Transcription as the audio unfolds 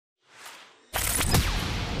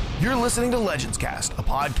You're listening to Legends Cast, a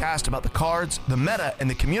podcast about the cards, the meta, and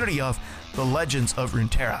the community of the Legends of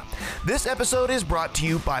Runeterra. This episode is brought to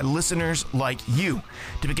you by listeners like you.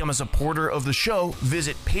 To become a supporter of the show,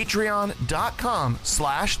 visit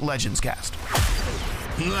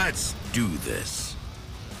patreon.com/legendscast. Let's do this.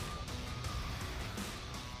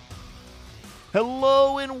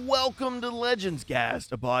 Hello and welcome to Legends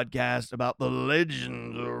Cast, a podcast about the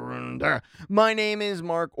Legends of Runeterra. My name is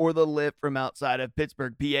Mark, or the Lip, from outside of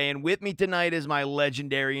Pittsburgh, PA, and with me tonight is my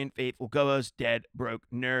legendary and faithful co-host, Dead Broke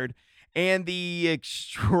Nerd, and the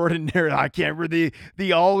extraordinary,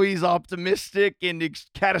 the always optimistic and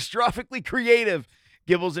catastrophically creative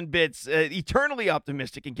Gibbles and Bits, eternally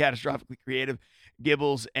optimistic and catastrophically creative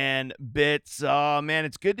Gibbles and Bits. Oh man,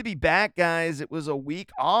 it's good to be back, guys. It was a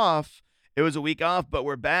week off. But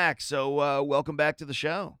we're back, so welcome back to the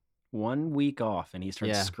show. 1 week off, and he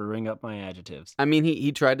started screwing up my adjectives. I mean,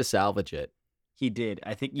 he tried to salvage it. He did.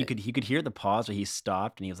 I think you could hear the pause where he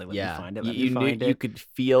stopped, and he was like, let me find it, You could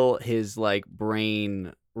feel his,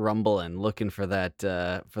 brain rumbling, looking for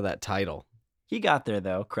that title. He got there,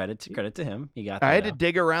 though. Credit to him. He got there, I had to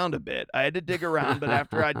dig around a bit. But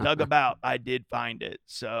after I dug about, I did find it,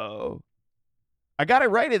 so... I got it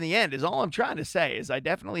right in the end, is all I'm trying to say, is I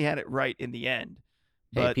definitely had it right in the end.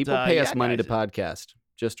 Hey, but, people pay us money to podcast.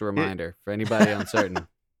 Just a reminder for anybody uncertain.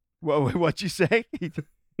 What'd you say?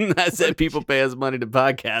 I said people pay us money to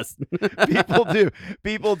podcast.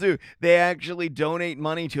 People do. They actually donate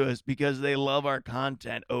money to us because they love our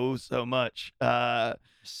content so much.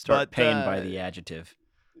 Start paying by the adjective.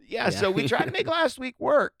 Yeah, so we tried to make last week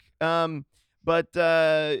work. But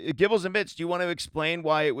Gibbles and Bits, do you want to explain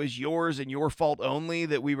why it was yours and your fault only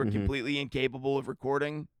that we were completely incapable of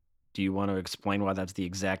recording? Do you want to explain why that's the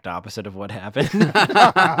exact opposite of what happened?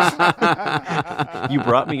 You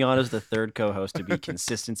brought me on as the third co-host to be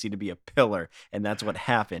consistency, to be a pillar, and that's what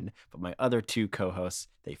happened. But my other two co-hosts,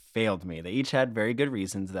 they failed me. They each had very good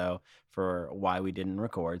reasons, though, for why we didn't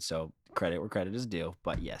record, so credit where credit is due.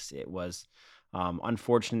 But yes, it was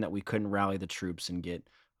unfortunate that we couldn't rally the troops and get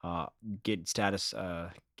a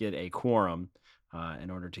quorum in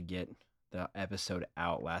order to get the episode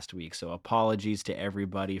out last week. So apologies to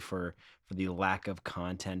everybody for the lack of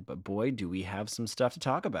content, but boy, do we have some stuff to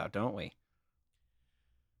talk about, don't we?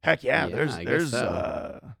 Heck yeah, there's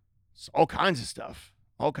all kinds of stuff.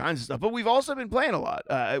 But we've also been playing a lot.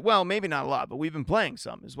 Well, maybe not a lot, but we've been playing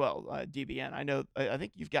some as well. DBN. I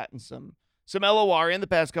think you've gotten some LOR in the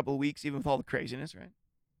past couple of weeks, even with all the craziness, right?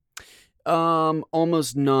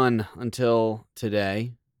 Almost none until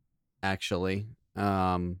today, actually.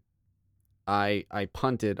 I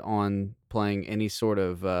punted on playing any sort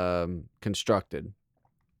of constructed,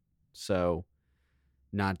 so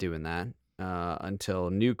not doing that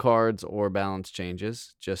until new cards or balance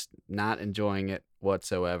changes. Just not enjoying it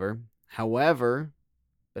whatsoever. However,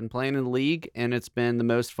 been playing in the league, and it's been the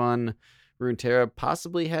most fun Runeterra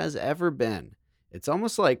possibly has ever been. It's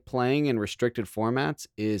almost like playing in restricted formats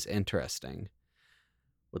is interesting.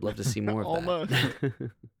 Would love to see more of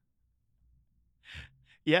that.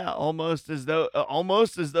 Yeah, almost as though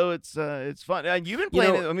it's fun. And you've been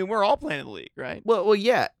playing. I mean, we're all playing in the league, right? Well,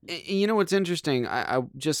 yeah. You know what's interesting? I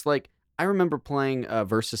just I remember playing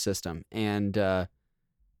Versus System, and I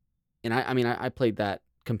played that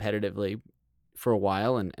competitively for a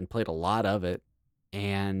while and played a lot of it.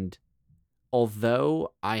 And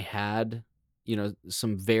although I had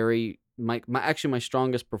some my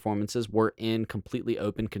strongest performances were in completely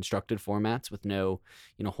open constructed formats with no,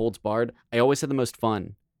 holds barred. I always had the most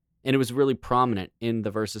fun, and it was really prominent in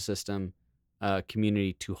the Versus System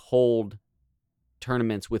community to hold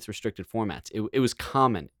tournaments with restricted formats. It was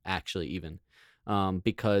common, actually, even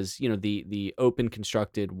because the open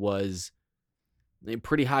constructed was a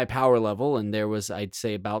pretty high power level, and there was, I'd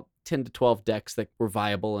say, about 10 to 12 decks that were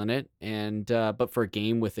viable in it, and but for a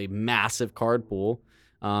game with a massive card pool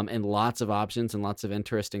and lots of options and lots of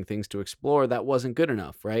interesting things to explore, that wasn't good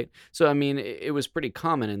enough, right? So I mean, it was pretty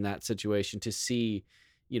common in that situation to see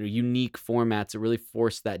unique formats that really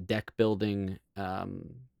force that deck building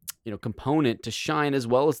component to shine, as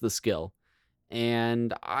well as the skill.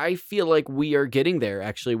 And I feel like we are getting there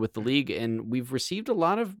actually with the league, and we've received a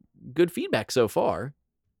lot of good feedback so far.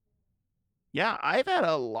 Yeah, I've had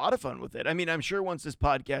a lot of fun with it. I mean, I'm sure once this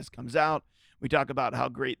podcast comes out, we talk about how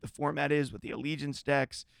great the format is with the Allegiance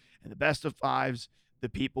decks and the best of fives. The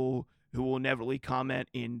people who will inevitably comment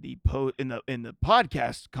in the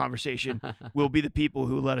podcast conversation will be the people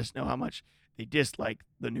who let us know how much they dislike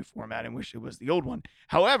the new format and wish it was the old one.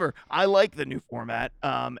 However, I like the new format,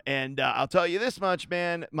 and I'll tell you this much,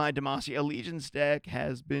 man. My Demacia Allegiance deck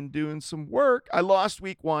has been doing some work. I lost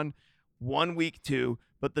week 1, won week 2,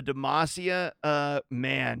 but the Demacia,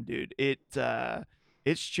 man, dude,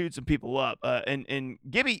 it's chewed some people up. And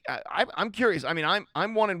Gibby, I'm curious. I mean, I'm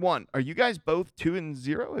 1-1. Are you guys both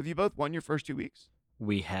 2-0? Have you both won your first 2 weeks?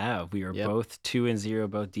 We have. We are Yep. both 2-0,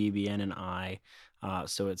 both DBN and I.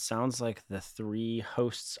 So it sounds like the three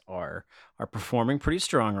hosts are performing pretty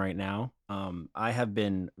strong right now. I have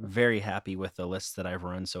been very happy with the lists that I've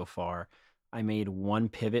run so far. I made one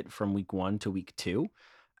pivot from week 1 to week 2.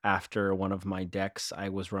 After one of my decks, I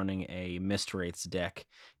was running a Mist Wraiths deck,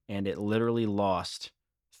 and it literally lost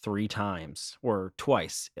 3 times, or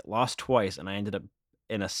twice. It lost twice, and I ended up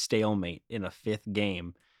in a stalemate in a 5th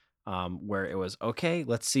game, where it was, okay,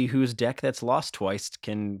 let's see whose deck that's lost twice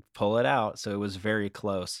can pull it out. So it was very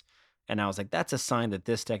close. And I was like, that's a sign that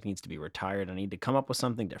this deck needs to be retired. I need to come up with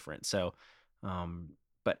something different. So,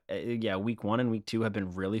 yeah, week 1 and week 2 have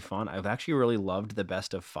been really fun. I've actually really loved the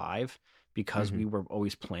best of 5 because we were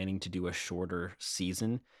always planning to do a shorter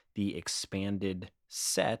season. The expanded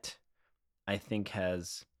set, I think,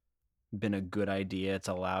 has been a good idea. It's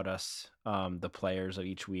allowed us, the players of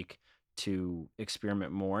each week, to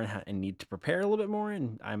experiment more and need to prepare a little bit more,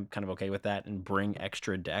 and I'm kind of okay with that, and bring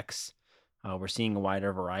extra decks. We're seeing a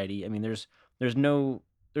wider variety. I mean, there's no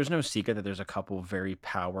secret that there's a couple very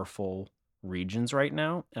powerful regions right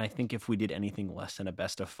now, and I think if we did anything less than a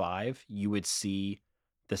best of 5, you would see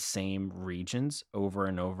the same regions over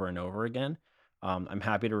and over and over again. I'm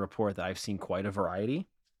happy to report that I've seen quite a variety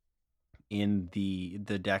in the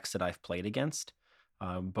decks that I've played against,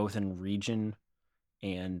 both in region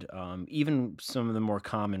and even some of the more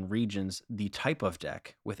common regions. The type of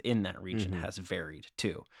deck within that region has varied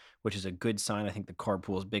too, which is a good sign. I think the card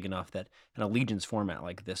pool is big enough that an Allegiance format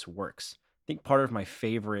like this works. I think part of my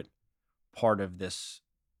favorite part of this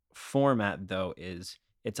format, though, is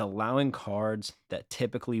it's allowing cards that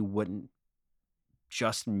typically wouldn't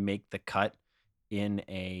just make the cut in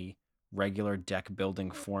a regular deck building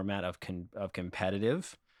format of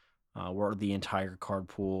competitive, where the entire card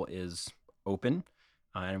pool is open.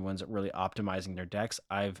 And everyone's really optimizing their decks.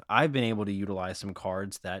 I've been able to utilize some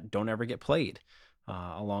cards that don't ever get played,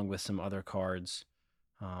 along with some other cards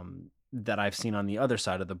that I've seen on the other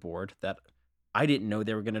side of the board that I didn't know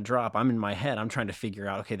they were going to drop. I'm in my head. I'm trying to figure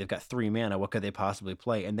out, okay, they've got 3 mana. What could they possibly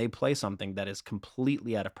play? And they play something that is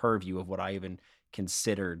completely out of purview of what I even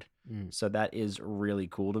considered. So that is really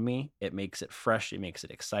cool to me. It makes it fresh. It makes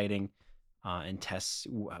it exciting, and tests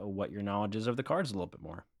what your knowledge is of the cards a little bit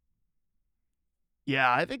more.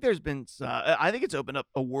 Yeah, I think there's been. I think it's opened up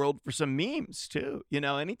a world for some memes too. You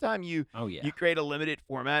know, anytime you create a limited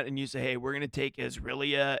format and you say, "Hey, we're gonna take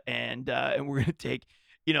Azrilia and we're gonna take,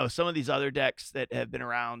 you know, some of these other decks that have been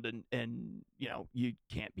around and you know you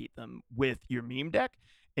can't beat them with your meme deck,"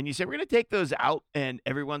 and you say we're gonna take those out and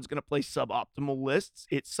everyone's gonna play suboptimal lists,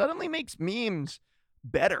 it suddenly makes memes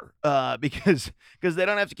better, because they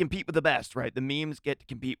don't have to compete with the best, right? The memes get to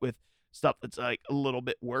compete with stuff that's like a little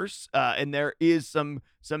bit worse, and there is some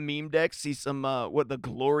meme decks. See some what the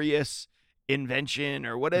glorious invention,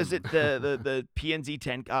 or what is it, the PNZ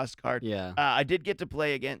 10 cost card. Yeah. I did get to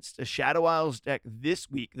play against a Shadow Isles deck this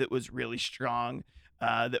week that was really strong.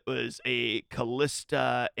 That was a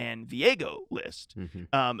Callista and Viego list,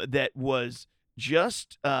 that was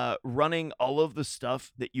just running all of the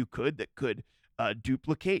stuff that could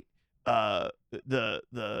duplicate the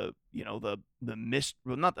you know the mist,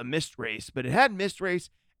 well, not the mist race, but it had mist race,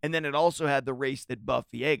 and then it also had the race that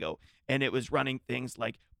buffed Viego, and it was running things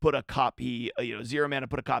like put a copy, 0 mana,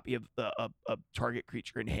 put a copy of a target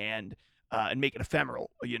creature in hand, and make it ephemeral,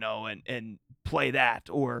 and play that,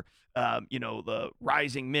 or the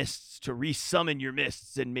rising mists to resummon your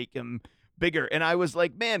mists and make them bigger. And I was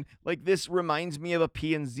like, man, like this reminds me of a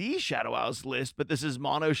PNZ Shadow Isles list, but this is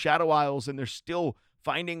mono Shadow Isles, and they're still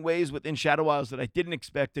finding ways within Shadow Isles that I didn't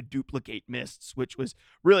expect to duplicate mists, which was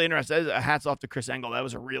really interesting. Hats off to Chris Engel. That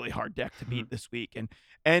was a really hard deck to beat this week, and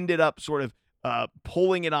ended up sort of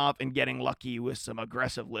pulling it off and getting lucky with some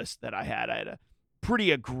aggressive lists that I had. I had a pretty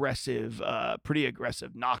aggressive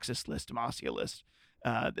Noxus list, Demacia list,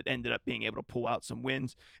 that ended up being able to pull out some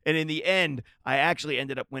wins. And in the end, I actually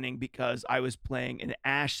ended up winning because I was playing an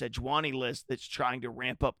Ash Sejuani list that's trying to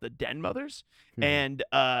ramp up the Den Mothers. And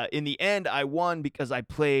in the end, I won because I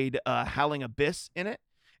played Howling Abyss in it.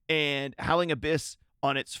 And Howling Abyss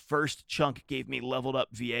on its first chunk gave me leveled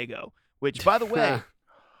up Viego, which, by the way,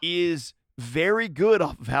 is very good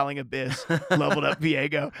off of Howling Abyss, leveled up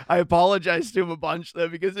Viego. I apologize to him a bunch though,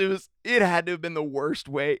 because it had to have been the worst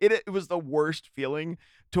way. It was the worst feeling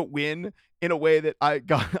to win in a way that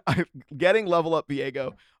getting level up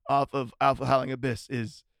Viego off of Howling Abyss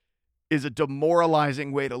is a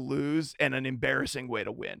demoralizing way to lose and an embarrassing way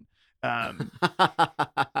to win.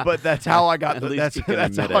 But that's how I got At the, least that's you can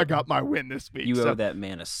that's admit how I it. got my win this week. You so, owe that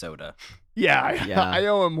man a soda. yeah, Yeah. I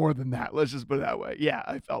owe him more than that. Let's just put it that way. Yeah,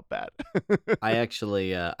 I felt bad. I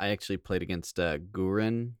actually played against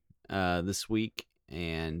Gurin this week,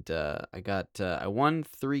 and I won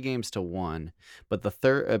 3-1, but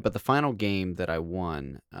the final game that I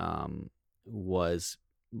won was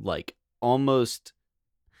like almost.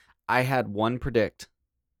 I had one predict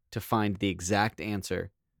to find the exact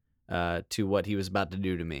answer to what he was about to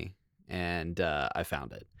do to me, and I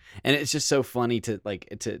found it. And it's just so funny to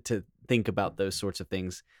to think about those sorts of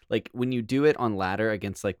things. Like when you do it on ladder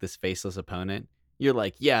against like this faceless opponent, you're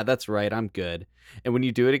like, yeah, that's right, I'm good. And when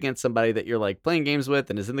you do it against somebody that you're like playing games with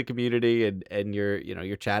and is in the community and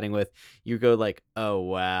you're chatting with, you go like, oh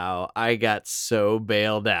wow, I got so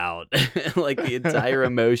bailed out. Like the entire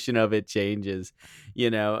emotion of it changes,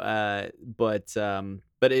 but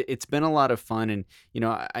it's been a lot of fun. And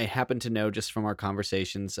I happen to know just from our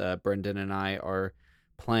conversations, Brendan and I are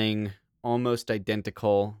playing almost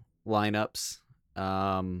identical lineups.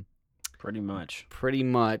 Pretty much. Pretty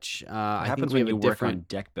much. What I think happens we when have you a work different. on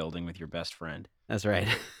deck building with your best friend? That's right.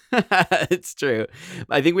 It's true.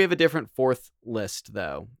 I think we have a different fourth list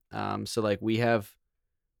though. So like we have,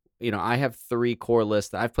 I have 3 core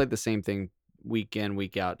lists. I've played the same thing week in,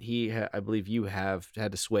 week out. I believe you have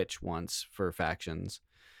had to switch once for factions.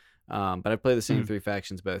 But I play the same 3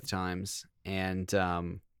 factions both times. And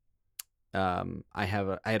I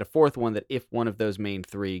had a fourth one that if one of those main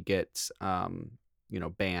 3 gets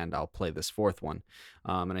banned, I'll play this fourth one.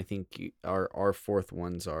 And I think our fourth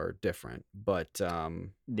ones are different, but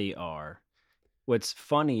They are. What's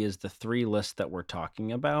funny is the 3 lists that we're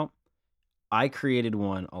talking about. I created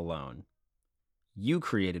one alone. You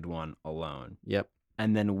created one alone. Yep.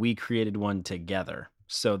 And then we created one together.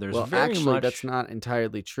 So there's Well, very actually, much. that's not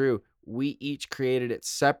entirely true. We each created it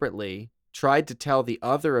separately, tried to tell the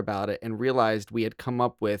other about it, and realized we had come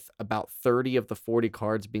up with about 30 of the 40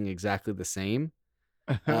 cards being exactly the same.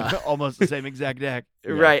 Almost the same exact deck.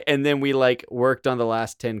 Yeah. Right. And then we worked on the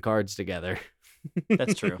last 10 cards together.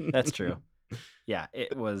 That's true. That's true. Yeah,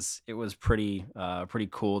 it was pretty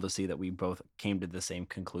cool to see that we both came to the same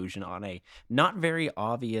conclusion on a not very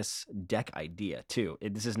obvious deck idea too.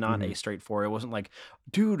 This is not a straightforward. It wasn't like,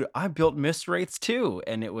 dude, I built Mist Wraiths too,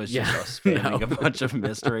 and it was just us spamming a bunch of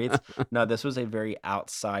Mist Wraiths. No, this was a very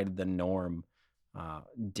outside the norm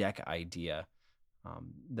deck idea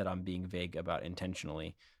that I'm being vague about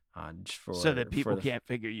intentionally, so that people can't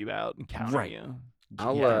figure you out and counter you.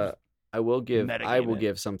 I will Metagame it.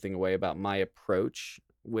 give something away about my approach,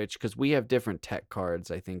 because we have different tech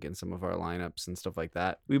cards, I think, in some of our lineups and stuff like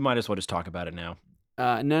that. We might as well just talk about it now.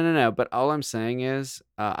 No. But all I'm saying is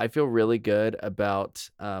I feel really good about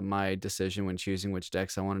my decision when choosing which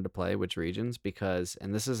decks I wanted to play, which regions,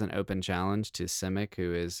 and this is an open challenge to Simic,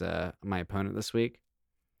 who is my opponent this week.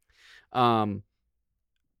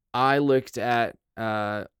 I looked at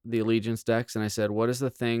the Allegiance decks and I said, what is the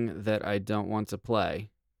thing that I don't want to play?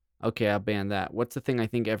 Okay, I'll ban that. What's the thing I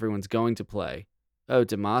think everyone's going to play? Oh,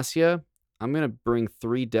 Demacia? I'm going to bring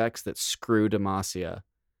 3 decks that screw Demacia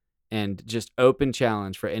and just open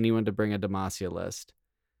challenge for anyone to bring a Demacia list.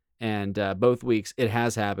 And both weeks, it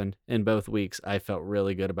has happened. In both weeks, I felt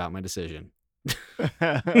really good about my decision.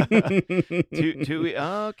 Okay.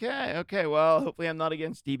 Well, hopefully I'm not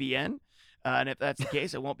against DBN. And if that's the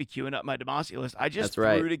case, I won't be queuing up my Demacia list. I just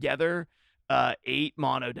threw together 8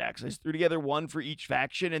 mono decks. I just threw together 1 for each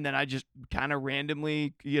faction, and then I just kind of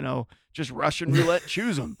randomly, just Russian roulette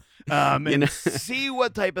choose them and see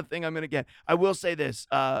what type of thing I'm going to get. I will say this,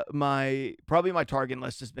 my Targon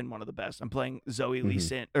list has been one of the best. I'm playing Zoe Lee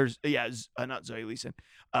Sin, not Zoe Lee Sin,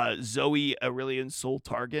 Zoe Aurelian Soul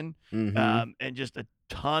Targon, and just a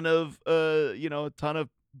ton of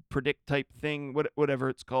predict type thing, whatever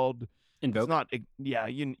it's called. Invoke. It's not,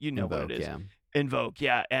 you know what it is. Yeah. Invoke,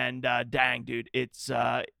 yeah, and dang, dude, it's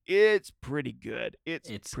pretty good.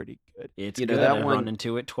 It's pretty good. It's You good. know, that I've one- run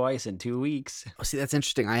into it twice in 2 weeks. Oh, see, that's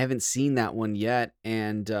interesting. I haven't seen that one yet,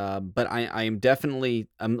 and but I'm a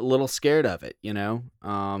little scared of it.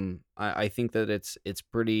 I think that it's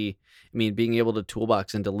pretty. I mean, being able to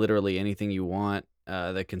toolbox into literally anything you want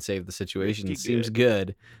that can save the situation Pretty seems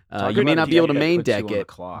good. good. Talk You may about not a be able to deck that main puts you deck on the it,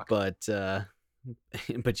 clock. but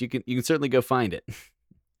you can certainly go find it.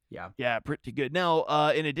 Yeah, pretty good. Now,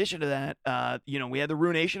 in addition to that, we had the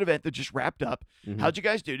Ruination event that just wrapped up. How'd you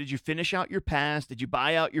guys do? Did you finish out your pass? Did you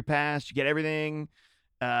buy out your pass? Did you get everything?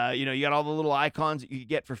 You got all the little icons that you could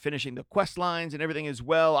get for finishing the quest lines and everything as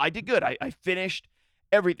well. I did good. I finished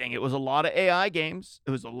everything. It was a lot of AI games.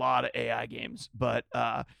 But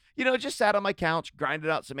just sat on my couch, grinded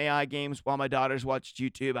out some AI games while my daughters watched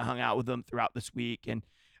YouTube. I hung out with them throughout this week, and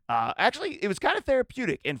actually, it was kind of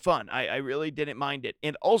therapeutic and fun. I really didn't mind it,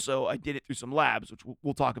 and also I did it through some labs, which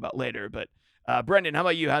we'll talk about later. But Brendan, how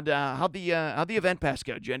about you? How'd the event pass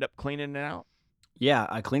go? Did you end up cleaning it out? Yeah,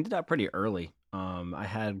 I cleaned it up pretty early. I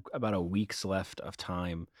had about a week's left of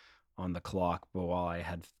time on the clock, but while I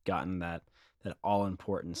had gotten that all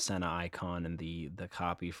important Senna icon and the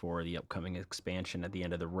copy for the upcoming expansion at the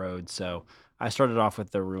end of the road, so I started off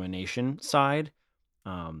with the Ruination side.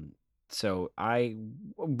 So I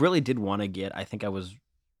really did want to get. I think I was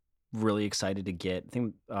really excited to get. I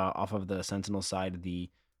think off of the Sentinel side, the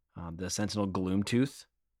Sentinel Gloomtooth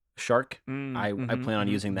shark. I plan on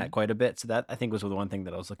using that quite a bit. So that I think was the one thing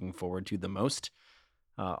that I was looking forward to the most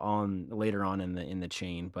on later on in the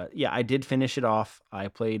chain. But yeah, I did finish it off. I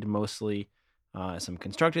played mostly some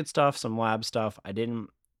constructed stuff, some lab stuff. I didn't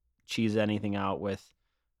cheese anything out with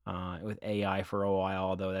AI for a while,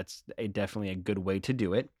 although that's definitely a good way to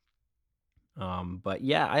do it. But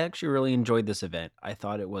yeah, I actually really enjoyed this event. I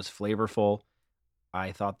thought it was flavorful.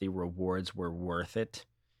 I thought the rewards were worth it.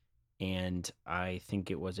 And I think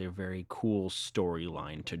it was a very cool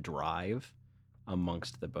storyline to drive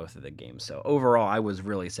amongst the both of the games. So overall, I was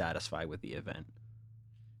really satisfied with the event.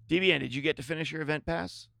 DBN, did you get to finish your event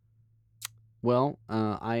pass? Well,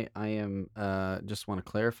 I am just want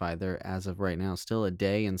to clarify there as of right now, still a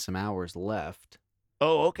day and some hours left.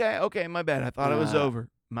 Oh, okay, my bad. I thought it was over.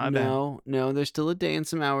 My bad. No, there's still a day and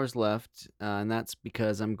some hours left, and that's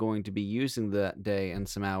because I'm going to be using that day and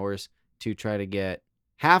some hours to try to get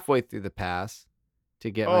halfway through the pass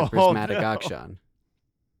to get my prismatic no. Akshan.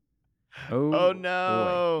 Oh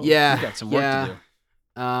no. Boy. Yeah, You got some work to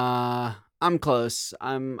do. I'm close.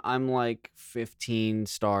 I'm like 15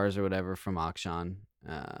 stars or whatever from Akshan.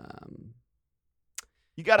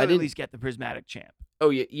 You got to at least get the prismatic champ.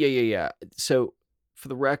 Oh yeah. So for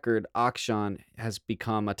the record, Akshan has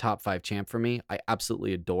become a top 5 champ for me. I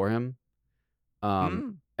absolutely adore him.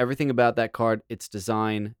 Everything about that card, its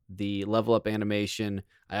design, the level up animation.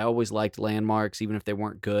 I always liked landmarks, even if they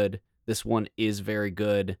weren't good. This one is very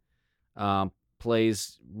good.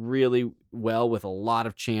 Plays really well with a lot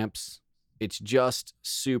of champs. It's just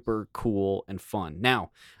super cool and fun. Now,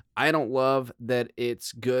 I don't love that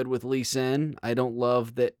it's good with Lee Sin. I don't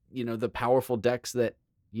love that, the powerful decks that,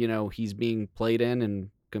 he's being played in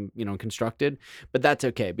and, constructed. But that's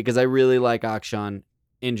okay because I really like Akshan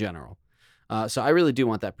in general. So I really do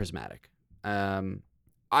want that prismatic.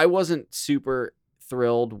 I wasn't super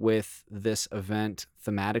thrilled with this event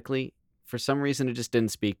thematically. For some reason, it just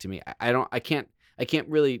didn't speak to me. I can't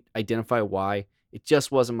really identify why. It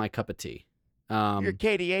just wasn't my cup of tea. You're a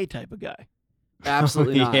KDA type of guy.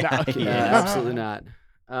 Absolutely not. Yeah. Absolutely not.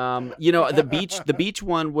 The beach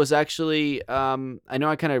one was actually, I know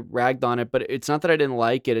I kind of ragged on it, but it's not that I didn't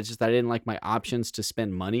like it. It's just that I didn't like my options to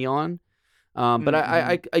spend money on. But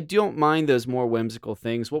I don't mind those more whimsical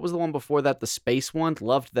things. What was the one before that? The space one.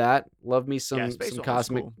 Loved that. Loved me some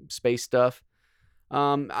cosmic space stuff.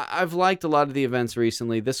 I've liked a lot of the events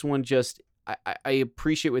recently. This one just, I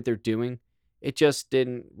appreciate what they're doing. It just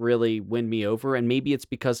didn't really win me over. And maybe it's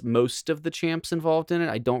because most of the champs involved in it,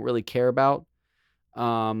 I don't really care about.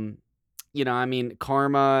 Karma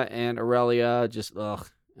and Aurelia, just, ugh.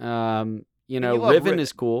 Riven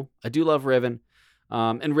is cool. I do love Riven.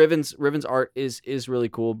 And Riven's art is really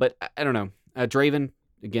cool, but I don't know. Draven,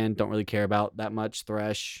 again, don't really care about that much.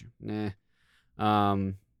 Thresh, nah.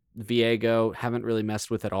 Viego, haven't really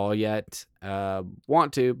messed with it all yet.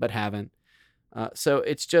 Want to, but haven't. So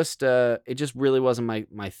it's just, it just really wasn't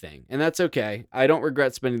my thing. And that's okay. I don't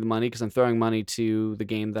regret spending the money because I'm throwing money to the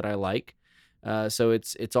game that I like. So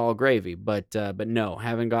it's all gravy, but no,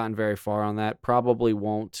 haven't gotten very far on that. Probably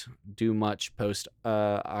won't do much post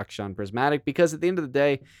Akshan Prismatic because at the end of the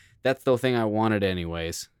day, that's the thing I wanted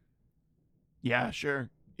anyways. Yeah, sure.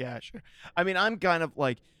 I mean, I'm kind of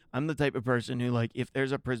like, I'm the type of person who, like, if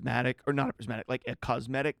there's a prismatic or not a prismatic, like a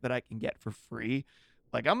cosmetic that I can get for free,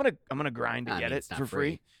 like I'm gonna grind to get it for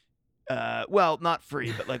free. Well, not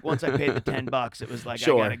free, but like once I paid the $10, it was like,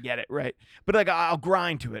 sure. I gotta get it, right? But like I'll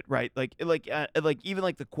grind to it, right? Like even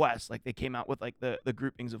like the quests, like they came out with like the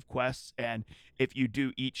groupings of quests, and if you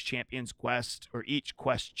do each champion's quest or each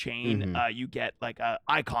quest chain, you get like a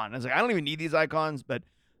icon. I was like, I don't even need these icons, but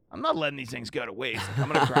I'm not letting these things go to waste. Like,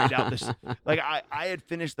 I'm gonna grind out this. Like I had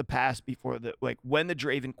finished the pass before when the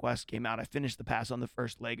Draven quest came out. I finished the pass on the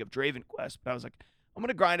first leg of Draven quest, but I was like, I'm going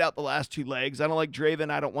to grind out the last 2 legs. I don't like Draven.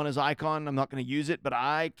 I don't want his icon. I'm not going to use it, but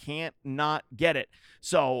I can't not get it.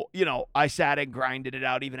 So, I sat and grinded it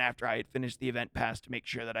out even after I had finished the event pass to make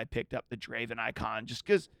sure that I picked up the Draven icon just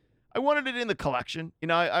because I wanted it in the collection.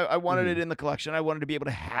 I wanted it in the collection. I wanted to be able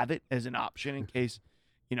to have it as an option in case,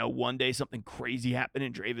 one day something crazy happened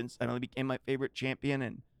and Draven suddenly became my favorite champion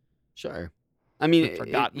and Sure. I mean,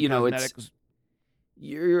 forgotten it's cosmetics.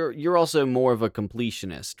 you're also more of a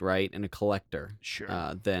completionist, right, and a collector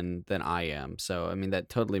Sure. than I am. So I mean that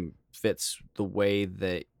totally fits the way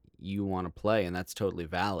that you want to play, and that's totally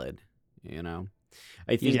valid. I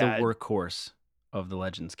He's think Yeah. the workhorse of the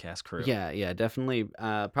Legends Cast crew. yeah, definitely.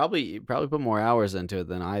 Probably put more hours into it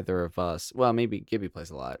than either of us. Well, maybe Gibby plays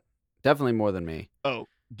a lot. Definitely more than me. Oh,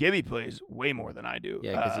 Gibby plays way more than I do.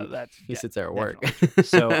 Yeah, because he sits there at work. definitely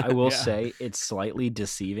So I will Yeah. say it's slightly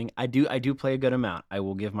deceiving. I do play a good amount. I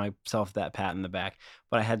will give myself that pat in the back.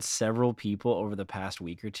 But I had several people over the past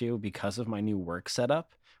week or two because of my new work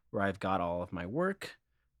setup, where I've got all of my work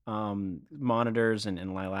monitors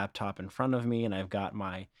and my laptop in front of me, and I've got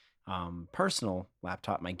my personal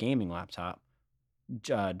laptop, my gaming laptop,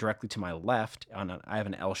 directly to my left. I have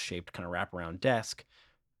an L-shaped kind of wraparound desk.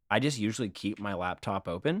 I just usually keep my laptop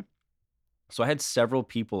open. So I had several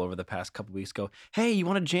people over the past couple weeks go, "Hey, you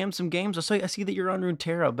want to jam some games? I see that you're on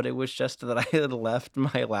Runeterra," but it was just that I had left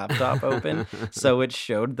my laptop open, so it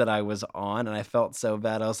showed that I was on, and I felt so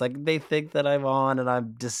bad. I was like, "They think that I'm on, and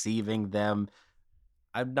I'm deceiving them.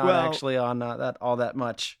 I'm not Well, actually on that all that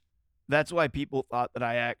much." that's why people thought that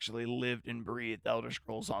I actually lived and breathed Elder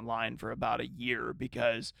Scrolls Online for about a year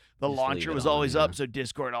because the Just leave launcher it was on, always yeah. up, so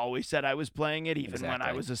Discord always said I was playing it even when I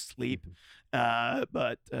Exactly. was asleep.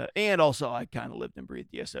 And also I kind of lived and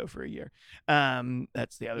breathed ESO for a year.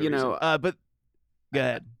 That's the other You reason. know, But go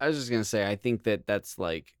ahead. I was just gonna say, I think that's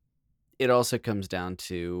like, it also comes down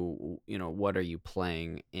to, what are you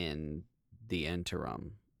playing in the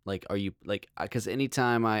interim? Like, are you like, because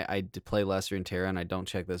anytime I play Lesser and Terra and I don't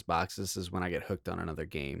check those boxes is when I get hooked on another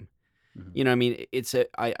game. Mhm. I mean,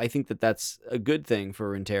 I think that's a good thing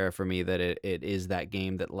for Runeterra for me, that it is that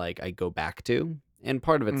game that like I go back to. And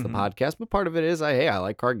part of it's the Mhm. podcast, but part of it is I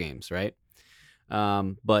like card games, right?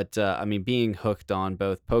 But I mean, being hooked on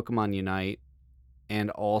both Pokemon Unite and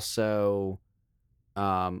also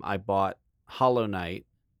I bought Hollow Knight,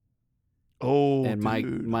 Oh, and my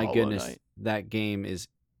dude, my Hollow goodness, Knight. that game is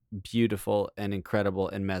beautiful and incredible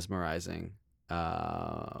and mesmerizing.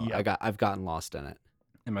 Yep. I've gotten lost in it.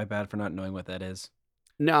 Am I bad for not knowing what that is?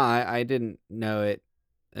 No, I didn't know it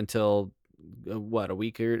until what, a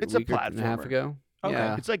week or It's a and a half platformer. ago. Okay.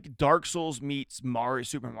 Yeah, It's like Dark Souls meets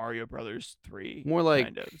Super Mario Brothers 3. more like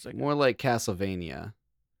kind of. It's like Castlevania.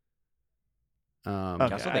 okay, I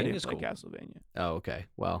Castlevania didn't is play cool. Castlevania. Oh, okay.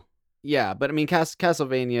 Well, yeah, but I mean,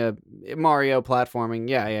 Castlevania, Mario platforming,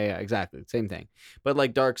 yeah, exactly, same thing. But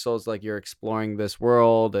like Dark Souls, like you're exploring this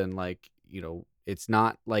world, and like it's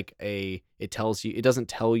not like it doesn't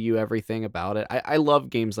tell you everything about it. I love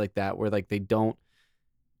games like that where like they don't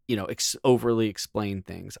overly explain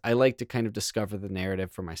things. I like to kind of discover the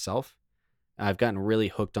narrative for myself. I've gotten really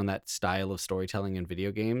hooked on that style of storytelling in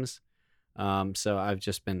video games. So I've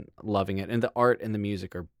just been loving it, and the art and the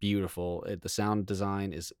music are beautiful. The sound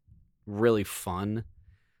design is really fun.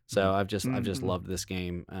 So I've just Mhm. loved this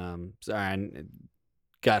game. So I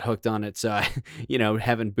got hooked on it. So I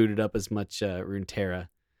haven't booted up as much Runeterra,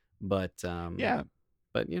 but Yeah.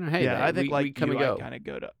 but hey, Yeah, I think we like come you, and go. I kind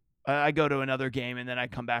of I go to another game and then I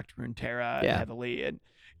come back to Runeterra Yeah. heavily and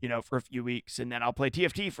for a few weeks, and then I'll play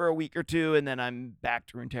TFT for a week or two, and then I'm back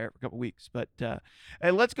to Runeterra for a couple weeks. But hey,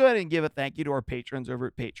 let's go ahead and give a thank you to our patrons over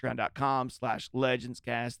at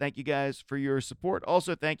patreon.com/legendscast. Thank you guys for your support.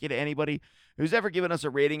 Also, thank you to anybody who's ever given us a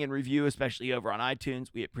rating and review, especially over on iTunes.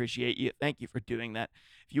 We appreciate you. Thank you for doing that.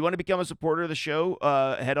 If you want to become a supporter of the show,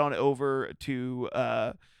 head on over to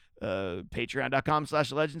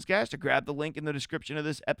patreon.com/legendscast to grab the link in the description of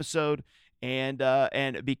this episode and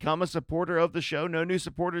become a supporter of the show. No new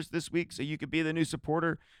supporters this week, so you could be the new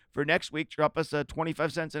supporter for next week. Drop us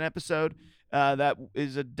 25 cents an episode. That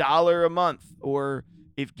is $1 a month, or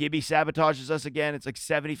if Gibby sabotages us again, it's like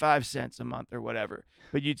 75 cents a month or whatever.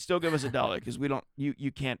 But you'd still give us $1 because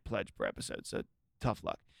you can't pledge per episode, so tough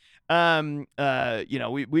luck. We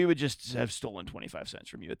would just have stolen 25 cents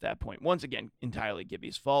from you at that point. Once again, entirely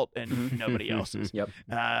Gibby's fault and nobody else's. Yep.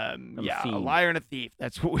 A fiend. liar and a thief.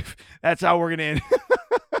 That's how we're gonna end.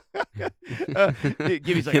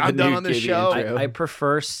 Gibby's like, The I'm done new on this Gibby show. intro. I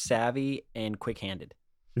prefer savvy and quick-handed.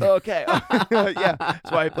 Okay. Yeah, that's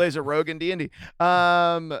why he plays a rogue in D&D.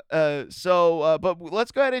 But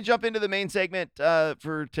let's go ahead and jump into the main segment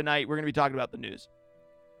for tonight. We're going to be talking about the news.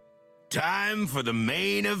 Time for the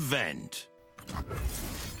main event.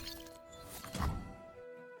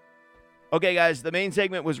 Okay, guys, the main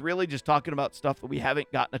segment was really just talking about stuff that we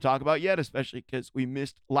haven't gotten to talk about yet, especially because we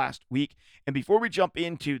missed last week. And before we jump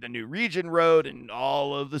into the new region road and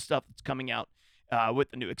all of the stuff that's coming out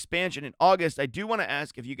with the new expansion in August, I do want to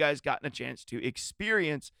ask if you guys gotten a chance to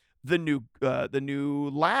experience the new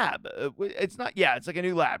lab. It's like a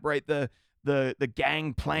new lab, right? The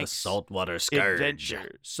Gangplank saltwater scourge.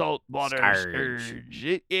 Adventure, saltwater scourge.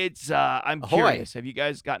 I'm Ahoy. curious. Have you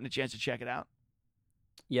guys gotten a chance to check it out?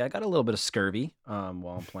 Yeah, I got a little bit of scurvy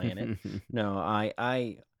while I'm playing it. No,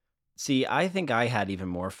 I see. I think I had even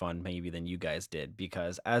more fun maybe than you guys did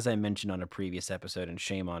because, as I mentioned on a previous episode, and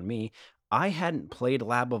shame on me, I hadn't played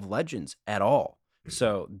Lab of Legends at all.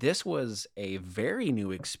 So this was a very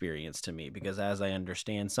new experience to me because, as I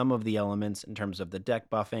understand, some of the elements in terms of the deck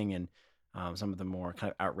buffing and some of the more kind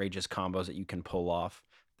of outrageous combos that you can pull off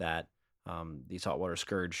that the Saltwater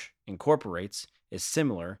Scourge incorporates is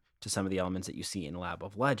similar to some of the elements that you see in Lab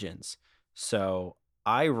of Legends. So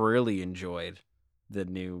I really enjoyed the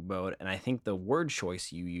new mode, and I think the word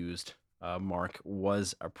choice you used, Mark,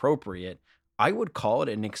 was appropriate. I would call it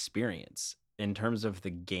an experience. In terms of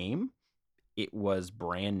the game, it was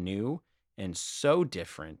brand new and so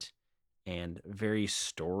different and very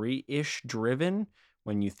story-ish driven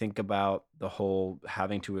when you think about the whole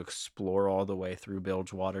having to explore all the way through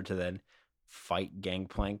Bilgewater to then fight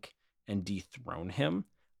Gangplank and dethrone him.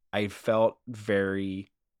 I felt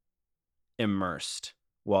very immersed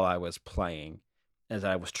while I was playing as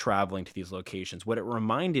I was traveling to these locations. What it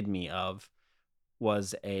reminded me of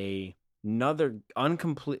was another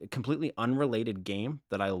completely unrelated game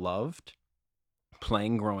that I loved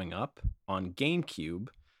playing growing up on GameCube,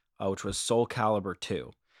 which was Soul Calibur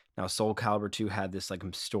 2. Now, Soul Calibur 2 had this like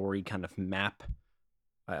story kind of map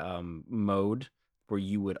mode where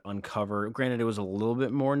you would uncover, granted it was a little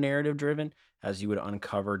bit more narrative driven, as you would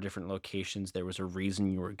uncover different locations. There was a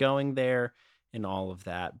reason you were going there and all of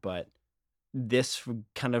that. But this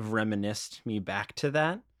kind of reminisced me back to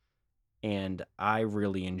that. And I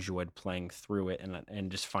really enjoyed playing through it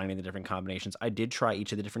and just finding the different combinations. I did try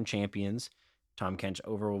each of the different champions. Tahm Kench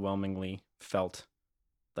overwhelmingly felt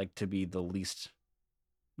like to be the least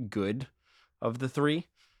good of the three.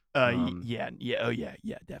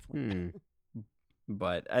 Definitely.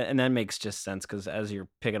 But and that makes just sense because as you're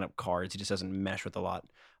picking up cards, he just doesn't mesh with a lot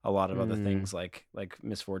of other things like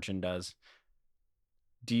Misfortune does.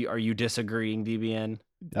 Are you disagreeing, DBN?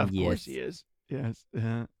 Of course Yes. he is. Yes.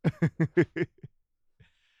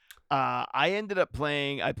 I ended up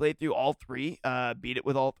playing. I played through all three. Beat it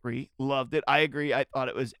with all three. Loved it. I agree. I thought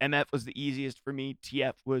it was MF was the easiest for me.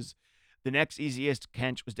 TF was the next easiest.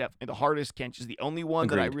 Kench was definitely the hardest. Kench is the only one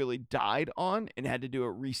that I Agreed. really died on and had to do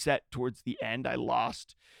a reset towards the end. I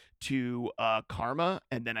lost to Karma,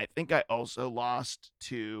 and then I think I also lost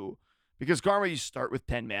to because Karma you start with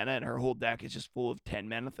 10 mana and her whole deck is just full of 10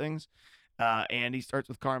 mana things. And he starts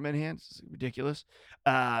with Karma in hand. It's ridiculous.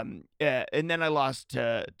 And then I lost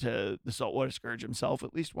to the Saltwater Scourge himself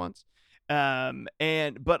at least once. But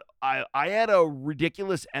I had a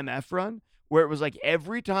ridiculous MF run where it was like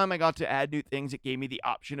every time I got to add new things, it gave me the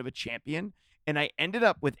option of a champion. And I ended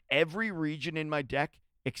up with every region in my deck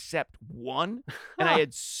except one. And I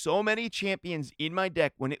had so many champions in my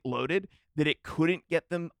deck when it loaded that it couldn't get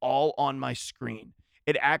them all on my screen.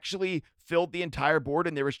 It actually filled the entire board,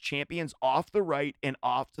 and there was champions off the right and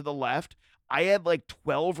off to the left. I had like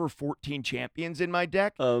 12 or 14 champions in my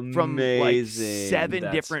deck from like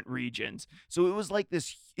 7 different regions. So it was like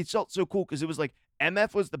this. It felt so cool because it was like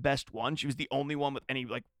MF was the best one. She was the only one with any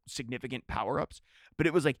like significant power-ups. But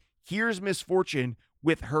it was like, here's Misfortune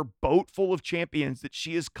with her boat full of champions that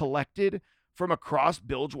she has collected from across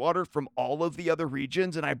Bilgewater from all of the other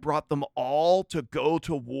regions, and I brought them all to go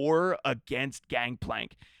to war against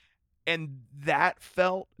Gangplank. And that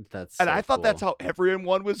felt, That's and so I thought cool. that's how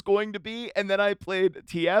everyone was going to be. And then I played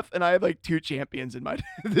TF, and I have like 2 champions in my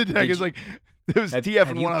the deck. Is like it was TF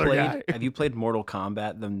and one other guy. Have you played Mortal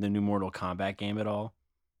Kombat, the new Mortal Kombat game at all?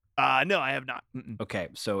 No, I have not. Okay,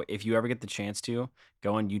 so if you ever get the chance to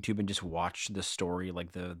go on YouTube and just watch the story,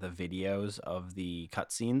 like the videos of the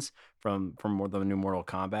cutscenes from the new Mortal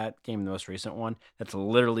Kombat game, the most recent one, that's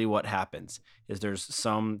literally what happens. Is there's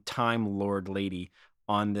some Time Lord lady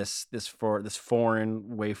on this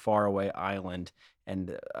foreign, way far away island,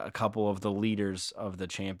 and a couple of the leaders of the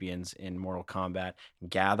champions in Mortal Kombat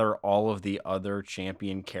gather all of the other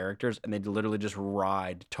champion characters, and they literally just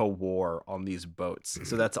ride to war on these boats.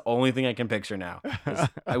 So that's the only thing I can picture now.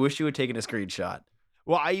 I wish you had taken a screenshot.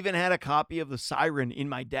 Well, I even had a copy of the Siren in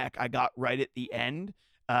my deck. I got right at the end.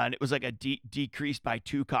 and it was like a decreased by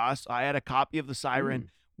 2 costs. I had a copy of the Siren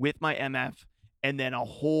with my MF, and then a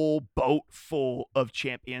whole boat full of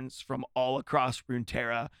champions from all across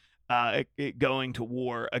Runeterra going to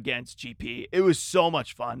war against GP. It was so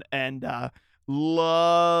much fun, and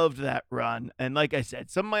loved that run. And like I said,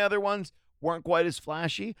 some of my other ones weren't quite as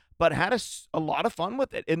flashy, but had a lot of fun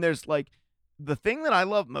with it. And there's like, the thing that I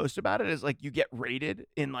love most about it is like you get rated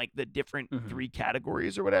in like the different 3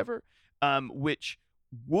 categories or whatever, which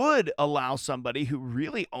would allow somebody who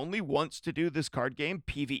really only wants to do this card game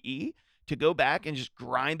PvE to go back and just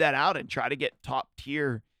grind that out and try to get top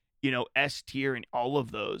tier, S tier and all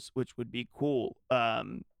of those, which would be cool.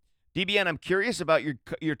 DBN, I'm curious about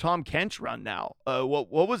your Tahm Kench run now.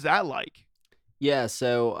 What was that like? Yeah,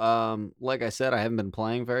 so like I said, I haven't been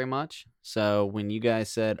playing very much. So when you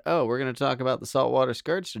guys said, "Oh, we're going to talk about the Saltwater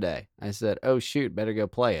Scourge today," I said, "Oh shoot, better go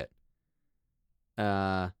play it."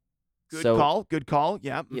 Good call.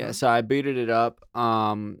 Yeah. Yeah, so I booted it up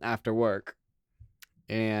after work.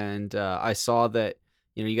 And I saw that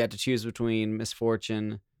you got to choose between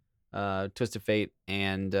Misfortune, Twisted Fate,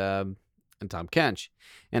 and Tahm Kench.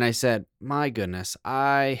 And I said, my goodness,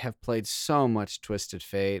 I have played so much Twisted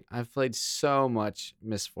Fate. I've played so much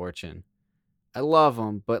Misfortune. I love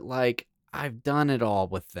them, but like I've done it all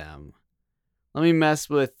with them. Let me mess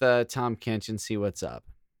with Tahm Kench and see what's up.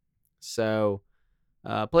 So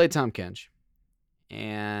played Tahm Kench.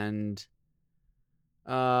 And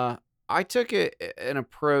I took an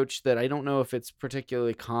approach that I don't know if it's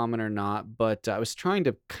particularly common or not, but I was trying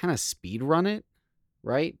to kind of speed run it,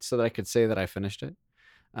 right? So that I could say that I finished it.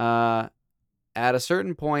 At a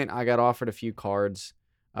certain point, I got offered a few cards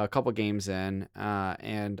a couple games in,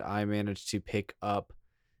 and I managed to pick up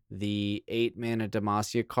the 8-mana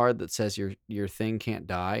Demacia card that says your thing can't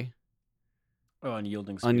die. Oh,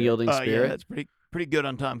 Unyielding Spirit. Unyielding Spirit. Yeah, that's pretty good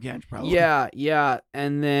on Tahm Kench, probably. Yeah.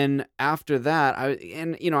 And then after that,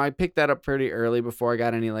 I picked that up pretty early before I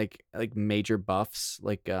got any like major buffs,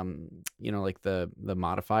 like like the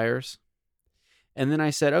modifiers. And then I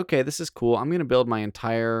said, okay, this is cool. I'm gonna build my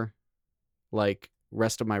entire like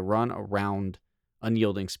rest of my run around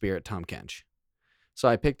Unyielding Spirit Tahm Kench. So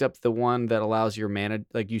I picked up the one that allows your mana,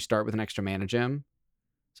 like you start with an extra mana gem.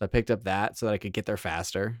 So I picked up that so that I could get there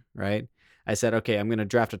faster, right? I said, okay, I'm going to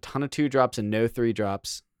draft a ton of 2-drops and no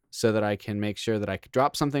 3-drops so that I can make sure that I could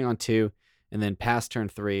drop something on 2 and then pass turn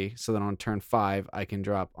 3 so that on turn 5 I can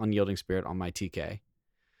drop Unyielding Spirit on my TK.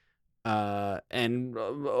 And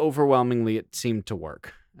overwhelmingly it seemed to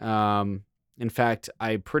work. In fact,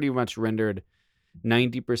 I pretty much rendered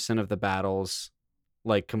 90% of the battles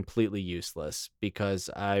like completely useless because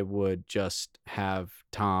I would just have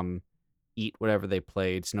Tom eat whatever they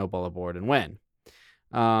played, snowball aboard, and win.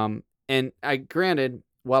 And granted,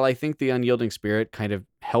 while I think the Unyielding Spirit kind of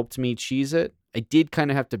helped me cheese it, I did kind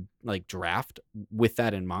of have to like draft with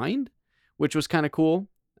that in mind, which was kind of cool.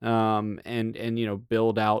 And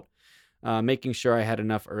build out, making sure I had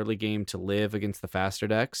enough early game to live against the faster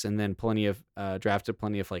decks, and then drafted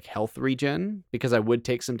plenty of like health regen because I would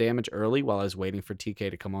take some damage early while I was waiting for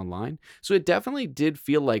TK to come online. So it definitely did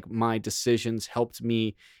feel like my decisions helped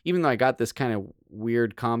me, even though I got this kind of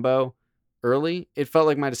weird combo early, it felt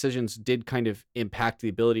like my decisions did kind of impact the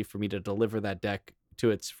ability for me to deliver that deck to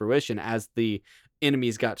its fruition as the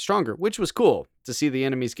enemies got stronger, which was cool to see the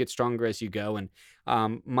enemies get stronger as you go. And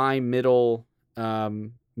my middle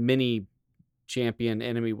mini champion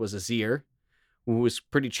enemy was Azir, who was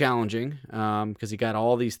pretty challenging because he got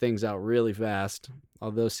all these things out really fast, all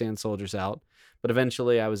those sand soldiers out. But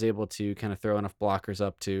eventually I was able to kind of throw enough blockers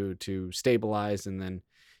up to stabilize and then,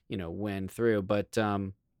 win through. But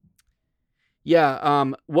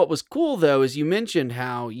what was cool though is you mentioned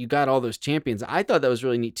how you got all those champions. I thought that was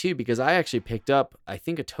really neat too because I actually picked up I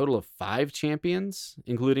think a total of 5 champions,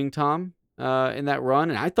 including Tom, in that run,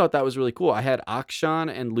 and I thought that was really cool. I had Akshan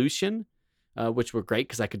and Lucian, which were great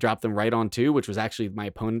because I could drop them right on 2, which was actually my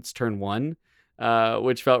opponent's turn 1,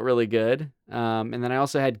 which felt really good. And then I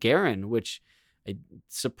also had Garen, which I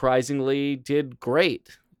surprisingly did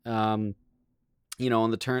great. On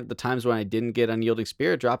the times when I didn't get Unyielding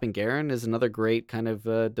Spirit, dropping Garen is another great kind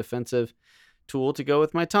of defensive tool to go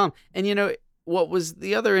with my Tom. And what was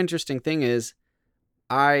the other interesting thing is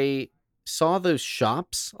I saw those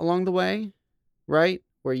shops along the way, right?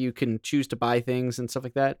 Where you can choose to buy things and stuff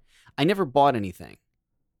like that. I never bought anything.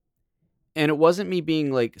 And it wasn't me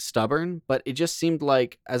being like stubborn, but it just seemed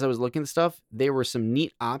like as I was looking at stuff, there were some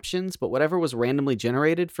neat options, but whatever was randomly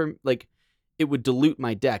generated from like, it would dilute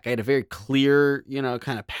my deck. I had a very clear,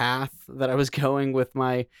 kind of path that I was going with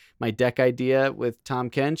my deck idea with Tom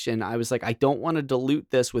Kench, and I was like, I don't want to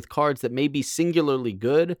dilute this with cards that may be singularly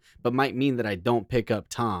good, but might mean that I don't pick up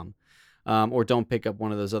Tom, or don't pick up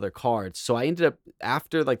one of those other cards. So I ended up,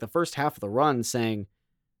 after like the first half of the run, saying,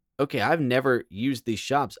 okay, I've never used these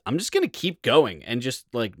shops. I'm just gonna keep going and just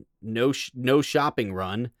like no shopping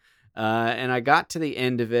run. And I got to the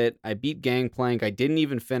end of it. I beat Gangplank. I didn't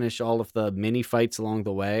even finish all of the mini fights along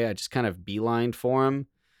the way. I just kind of beelined for him.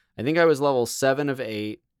 I think I was level 7 of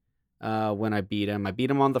 8 when I beat him. I beat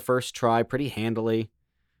him on the first try pretty handily.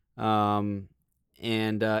 And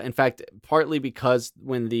in fact, partly because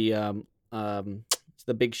when the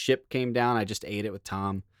big ship came down, I just ate it with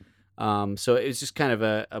Tom. So it was just kind of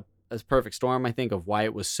a perfect storm, I think, of why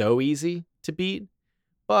it was so easy to beat.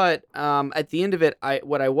 But at the end of it,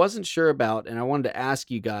 what I wasn't sure about, and I wanted to ask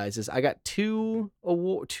you guys, is I got two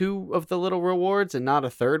of the little rewards and not a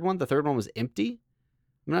third one. The third one was empty.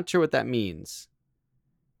 I'm not sure what that means,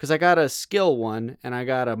 because I got a skill one and I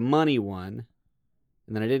got a money one,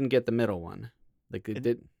 and then I didn't get the middle one. Like it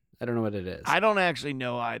did. I don't know what it is. I don't actually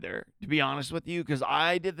know either, to be honest with you, because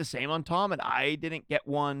I did the same on Tom, and I didn't get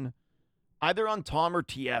one either on Tom or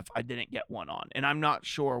TF. I didn't get one on, and I'm not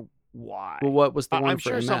sure why. Well, what was the one I'm for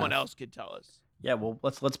sure MF? someone else could tell us. Yeah, well,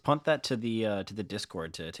 let's punt that to the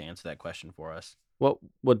Discord to answer that question for us. What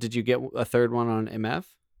did you get a third one on MF?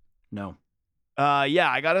 No. Yeah,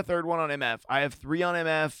 I got a third one on MF. I have 3 on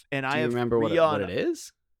MF, and Do I you have remember 3 what on. it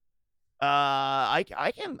is? I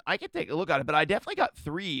can take a look at it, but I definitely got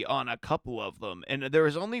 3 on a couple of them, and there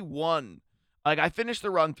was only one. Like, I finished the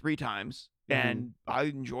run 3 times, and I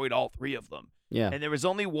enjoyed all 3 of them. Yeah. And there was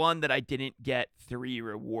only one that I didn't get 3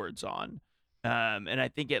 rewards on. And I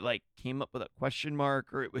think it like came up with a question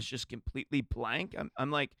mark, or it was just completely blank.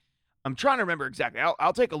 I'm trying to remember exactly.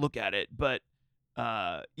 I'll take a look at it, but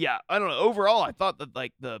yeah, I don't know. Overall, I thought that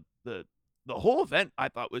like the whole event I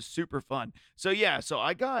thought was super fun. So yeah, so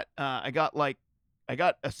I got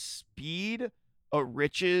a speed, a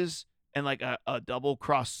riches, and like a double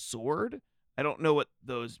cross sword. I don't know what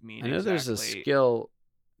those mean. I know exactly.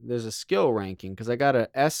 there's a skill ranking, because I got a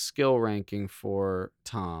S skill ranking for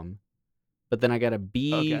Tom, but then I got a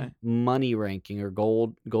B money ranking, or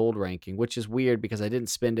gold ranking, which is weird because I didn't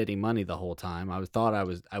spend any money the whole time. I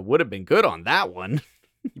would have been good on that one.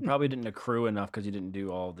 You probably didn't accrue enough because you didn't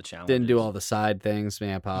do all the challenges. Didn't do all the side things,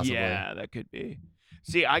 man, possibly. Yeah, that could be.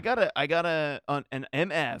 See, I got on an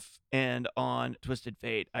MF, and on Twisted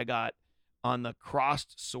Fate, I got on the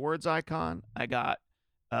crossed swords icon. I got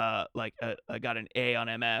I got an A on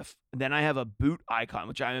MF. Then I have a boot icon,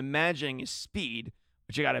 which I'm imagining is speed,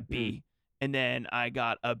 which I got a B. And then I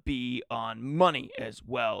got a B on money as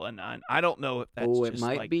well. And I don't know if that's it just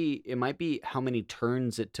might be how many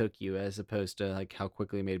turns it took you, as opposed to like how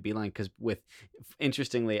quickly you made a beeline. Because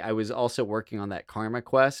interestingly, I was also working on that karma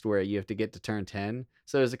quest where you have to get to turn 10.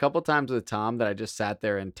 So there's a couple times with Tom that I just sat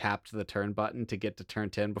there and tapped the turn button to get to turn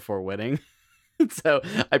 10 before winning. So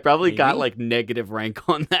I probably got like negative rank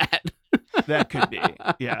on that. That could be.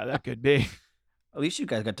 Yeah, that could be. At least you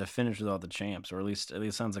guys got to finish with all the champs, or at least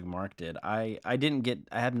sounds like Mark did. I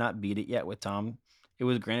have not beat it yet with Tom. It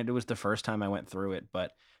was the first time I went through it,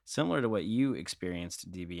 but similar to what you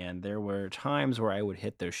experienced, DBN, there were times where I would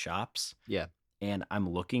hit those shops. Yeah. And I'm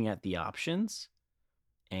looking at the options,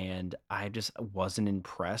 and I just wasn't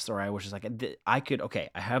impressed, or I was just like, I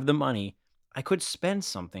have the money. I could spend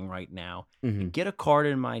something right now and get a card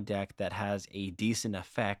in my deck that has a decent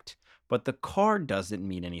effect, but the card doesn't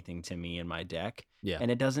mean anything to me in my deck. Yeah.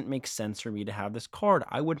 And it doesn't make sense for me to have this card.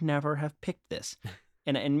 I would never have picked this.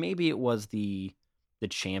 and maybe it was the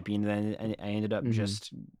champion that I ended up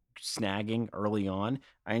just snagging early on.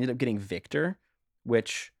 I ended up getting Victor,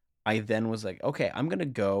 which I then was like, okay, I'm going to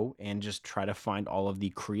go and just try to find all of the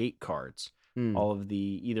create cards. All of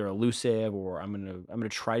the either elusive, or I'm gonna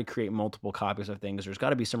try to create multiple copies of things. There's got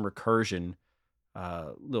to be some recursion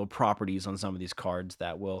little properties on some of these cards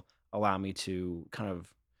that will allow me to kind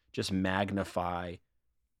of just magnify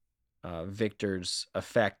Victor's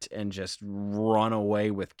effect and just run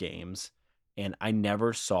away with games. And I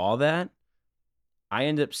never saw that. I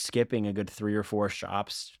ended up skipping a good 3 or 4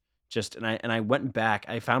 shops. And I went back.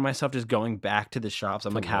 I found myself just going back to the shops.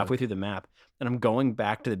 I'm like halfway through the map, and I'm going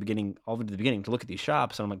back to the beginning, all the way to the beginning, to look at these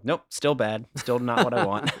shops. And I'm like, nope, still bad, still not what I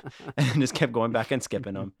want, and just kept going back and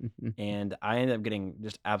skipping them. And I ended up getting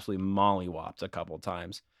just absolutely mollywopped a couple of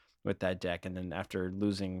times with that deck. And then after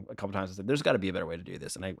losing a couple times, I said, there's got to be a better way to do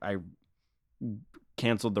this. And I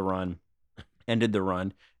canceled the run, ended the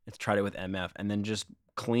run, and tried it with MF, and then just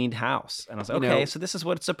cleaned house. And I was like, You okay, know, so this is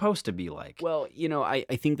what it's supposed to be like. well, I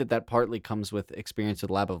think that partly comes with experience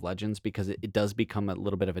with Lab of Legends because it does become a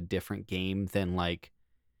little bit of a different game than like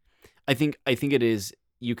I think it is.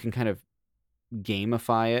 You can kind of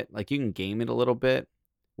gamify it, like you can game it a little bit.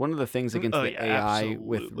 One of the things against Oh the yeah, AI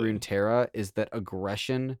with absolutely. Runeterra is that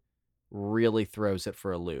aggression really throws it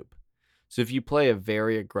for a loop. So if you play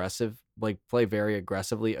play very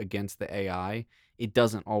aggressively against the AI, it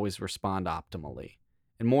doesn't always respond optimally.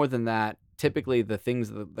 And more than that, typically the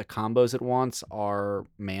combos it wants are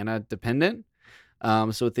mana dependent.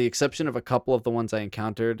 So with the exception of a couple of the ones I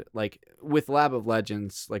encountered, like with Lab of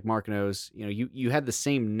Legends, like Mark knows, you had the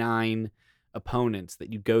same 9 opponents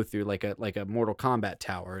that you go through like a Mortal Kombat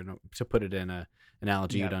tower, and to put it in a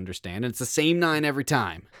analogy Yeah. you'd understand. And it's the same 9 every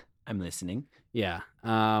time. I'm listening. Yeah.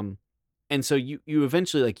 And so you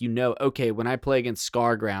eventually okay, when I play against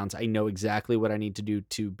Scargrounds, I know exactly what I need to do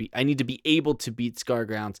I need to be able to beat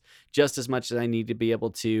Scargrounds just as much as I need to be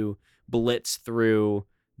able to blitz through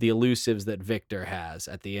the elusives that Victor has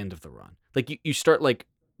at the end of the run. Like you start like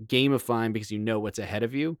gamifying because you know what's ahead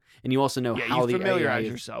of you, and you also know Yeah, how you the AI familiarize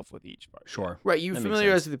is. yourself with each part. Sure. Right, you That makes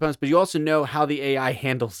familiarize sense. with the opponents, but you also know how the AI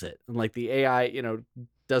handles it. And like the AI,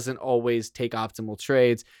 doesn't always take optimal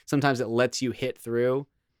trades. Sometimes it lets you hit through,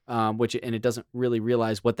 and it doesn't really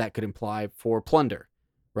realize what that could imply for plunder,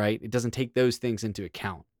 right? It doesn't take those things into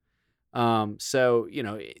account. So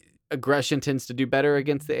aggression tends to do better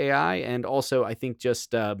against the AI, and also I think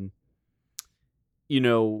just you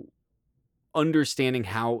know understanding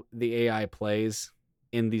how the AI plays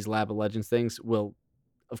in these Lab of Legends things will,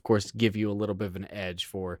 of course, give you a little bit of an edge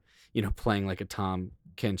for playing like a Tom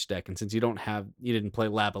Kench deck. And since you didn't play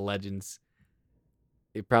Lab of Legends,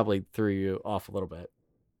 it probably threw you off a little bit.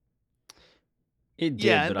 It did,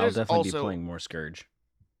 Yeah, but and I'll definitely be playing more Scourge.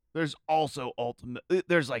 there's also ultimate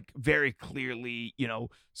there's like very clearly,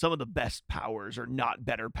 some of the best powers or not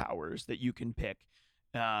better powers that you can pick,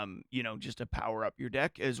 just to power up your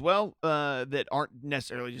deck as well, that aren't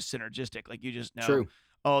necessarily just synergistic. Like you just know, True.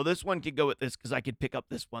 oh, this one could go with this because I could pick up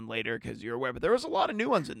this one later because you're aware. But there was a lot of new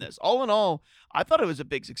ones in this. All in all, I thought it was a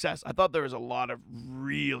big success. I thought there was a lot of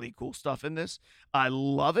really cool stuff in this. I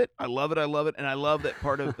love it. I love it. I love it. And I love that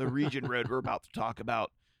part of the region road we're about to talk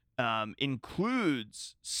about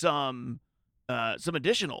includes some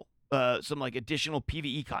additional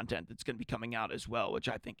PvE content that's going to be coming out as well, which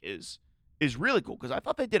I think is really cool because I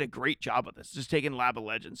thought they did a great job of this, just taking Lab of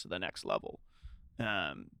Legends to the next level.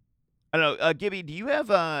 I don't know, Gibby, do you have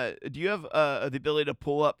the ability to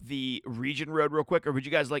pull up the region road real quick, or would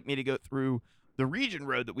you guys like me to go through the region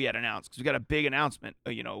road that we had announced? Because we got a big announcement,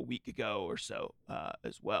 a week ago or so,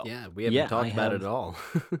 as well. Yeah, we haven't Yeah, talked I about it have- at all.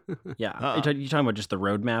 Yeah. Huh. You talking about just the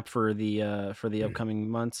roadmap for the upcoming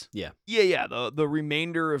months? Yeah, the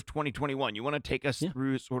remainder of 2021. You want to take us Yeah.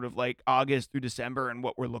 through sort of like August through December and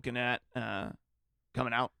what we're looking at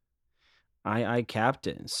coming out? I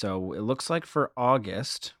captain. So it looks like for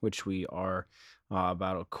August, which we are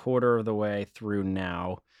about a quarter of the way through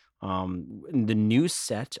now, the new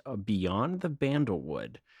set Beyond the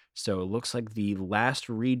Bandlewood. So it looks like the last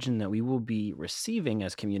region that we will be receiving,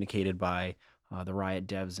 as communicated by the Riot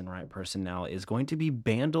devs and Riot personnel, is going to be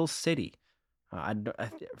Bandle City.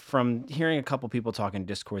 From hearing a couple people talk in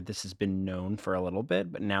Discord, this has been known for a little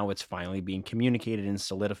bit, but now it's finally being communicated and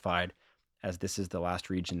solidified as this is the last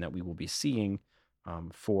region that we will be seeing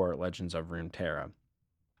for Legends of Runeterra.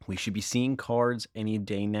 We should be seeing cards any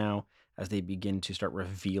day now as they begin to start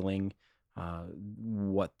revealing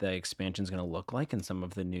what the expansion is going to look like and some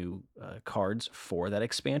of the new cards for that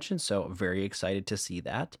expansion. So very excited to see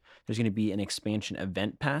that. There's going to be an expansion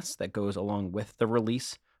event pass that goes along with the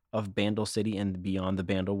release of Bandle City and Beyond the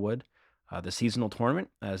Bandlewood. The seasonal tournament,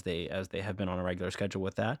 as they have been on a regular schedule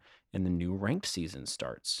with that, and the new ranked season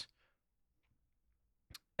starts.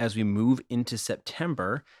 As we move into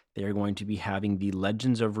September, they are going to be having the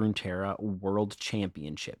Legends of Runeterra World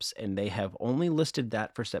Championships, and they have only listed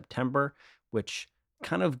that for September, which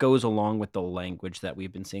kind of goes along with the language that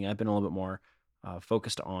we've been seeing. I've been a little bit more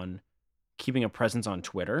focused on keeping a presence on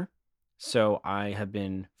Twitter, so I have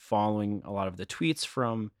been following a lot of the tweets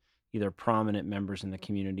from either prominent members in the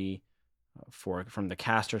community from the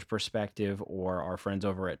caster's perspective, or our friends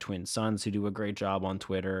over at Twin Suns who do a great job on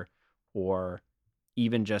Twitter, or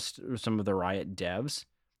even just some of the Riot devs.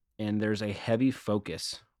 And there's a heavy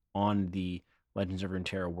focus on the Legends of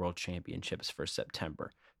Runeterra World Championships for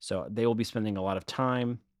September. So they will be spending a lot of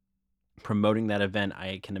time promoting that event.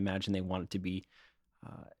 I can imagine they want it to be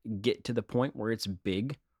get to the point where it's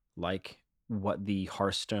big, like what the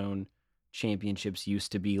Hearthstone championships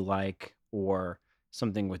used to be like, or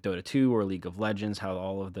something with Dota 2 or League of Legends, how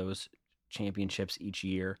all of those championships each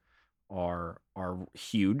year are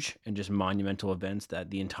huge and just monumental events that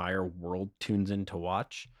the entire world tunes in to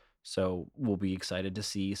watch. So we'll be excited to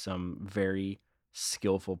see some very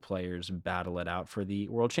skillful players battle it out for the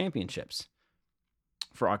World Championships.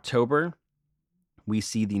 For October, we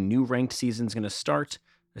see the new ranked season is going to start,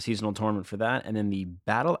 a seasonal tournament for that, and then the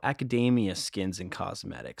Battle Academia skins and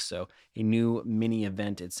cosmetics. So a new mini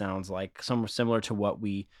event, it sounds like, somewhere similar to what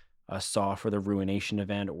we saw for the Ruination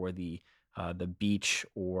event or the beach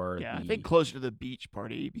or Yeah, the... I think closer to the beach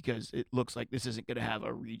party because it looks like this isn't going to have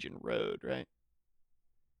a region road, right?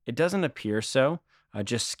 It doesn't appear so.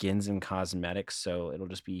 Just skins and cosmetics, so it'll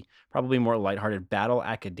just be probably more lighthearted. Battle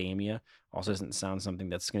Academia also doesn't sound something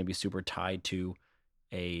that's going to be super tied to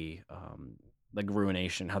a like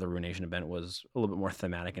Ruination, how the Ruination event was a little bit more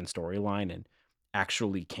thematic and storyline and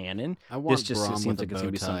actually canon. I want This just Braum seems with a like it's bow going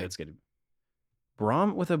to be something tie. that's going to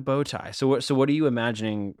Braum with a bow tie. So what are you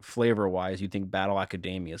imagining flavor wise? You think Battle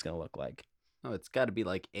Academia is going to look like? Oh, it's got to be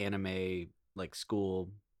like anime, like school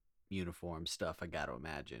uniform stuff. I got to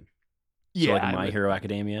imagine. So like I My would- Hero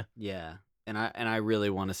Academia. Yeah, and I really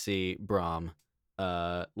want to see Braum,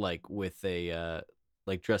 like with a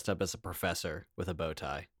like dressed up as a professor with a bow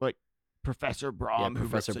tie. Professor Braum, who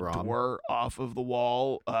rips Professor a Braum. door off of the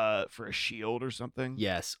wall for a shield or something.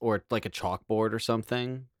 Yes, or like a chalkboard or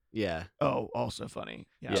something. Yeah. Oh, also funny.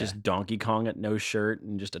 Yeah. Just Donkey Kong at no shirt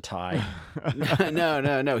and just a tie.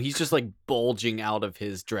 No. He's just like bulging out of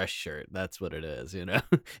his dress shirt. That's what it is, you know.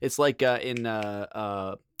 It's like in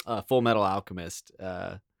Full Metal Alchemist,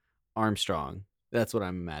 Armstrong. That's what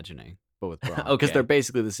I'm imagining, but with Braum, because Okay. they're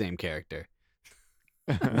basically the same character.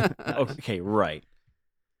 Okay, right.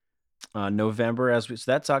 November so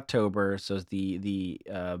that's October. So it's the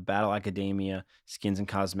Battle Academia skins and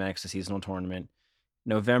cosmetics, the seasonal tournament.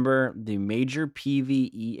 November, the major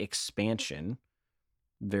PvE expansion.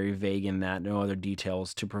 Very vague in that, no other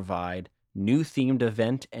details to provide. New themed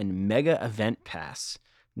event and mega event pass.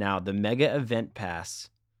 Now, the mega event pass,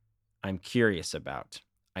 I'm curious about.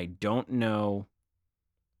 I don't know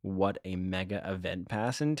what a mega event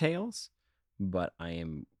pass entails, but I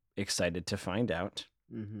am excited to find out.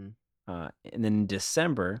 Mm-hmm. And then in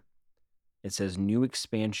December, it says new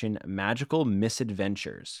expansion, Magical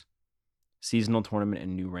Misadventures, seasonal tournament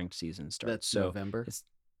and new ranked season starts. That's So November,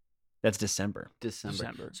 that's December.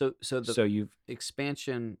 December. December. So the So you've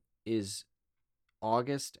expansion is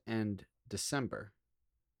August and December.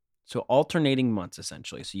 so alternating months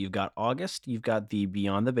essentially. So you've got August, you've got the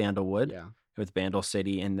Beyond the Bandlewood Yeah. with Bandle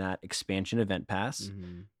City and that expansion event pass.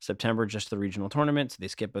 Mm-hmm. September just the regional tournament. So they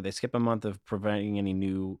skip a month of providing any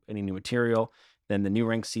new material. Then the new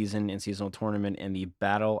ranked season and seasonal tournament and the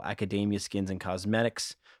Battle Academia skins and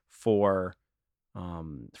cosmetics for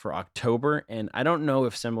October. And I don't know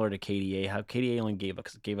if similar to KDA, how KDA only gave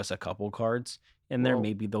us a couple cards in there. Well-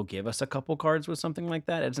 Maybe they'll give us a couple cards with something like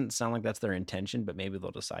that. It doesn't sound like that's their intention, but maybe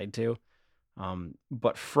they'll decide to.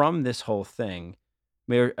 But from this whole thing,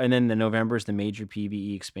 and then the November is the major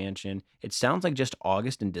PvE expansion. It sounds like just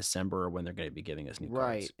August and December are when they're going to be giving us new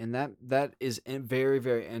Right, cards. and that is very,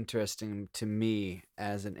 very interesting to me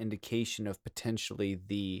as an indication of potentially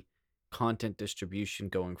the content distribution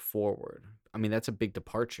going forward. I mean, that's a big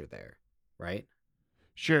departure there, right?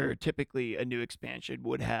 Sure. Typically, a new expansion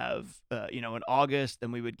would have, in August,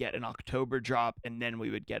 then we would get an October drop, and then we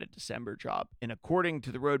would get a December drop. And according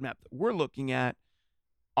to the roadmap that we're looking at,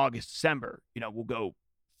 August, December, we'll go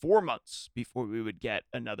 4 months before we would get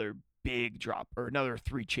another big drop or another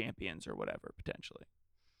 3 champions or whatever, potentially.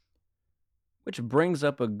 Which brings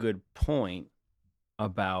up a good point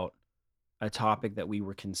about a topic that we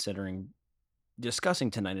were considering discussing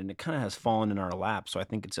tonight, and it kind of has fallen in our lap, so I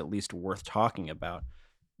think it's at least worth talking about.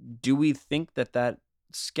 Do we think that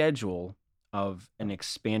schedule of an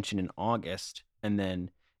expansion in August and then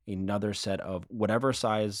another set of whatever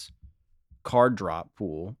size card drop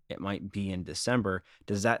pool it might be in December,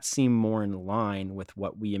 does that seem more in line with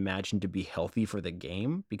what we imagine to be healthy for the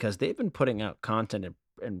game? Because they've been putting out content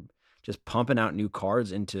and just pumping out new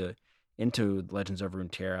cards into Legends of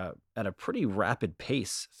Runeterra at a pretty rapid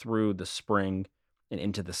pace through the spring and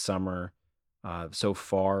into the summer, so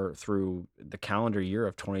far through the calendar year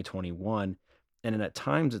of 2021. And at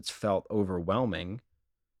times it's felt overwhelming.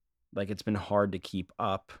 Like it's been hard to keep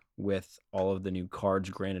up with all of the new cards.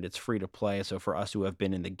 Granted, it's free to play. So for us who have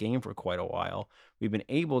been in the game for quite a while, we've been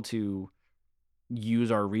able to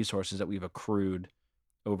use our resources that we've accrued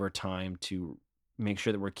over time to make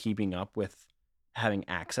sure that we're keeping up with having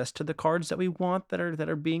access to the cards that we want that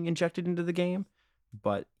are being injected into the game.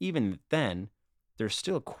 But even then, there's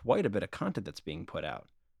still quite a bit of content that's being put out.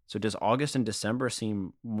 So does August and December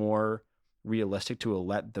seem more realistic to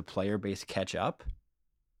let the player base catch up?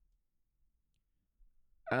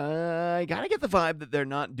 I gotta get the vibe that they're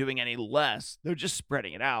not doing any less. They're just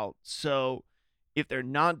spreading it out. So if they're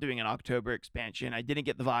not doing an October expansion, I didn't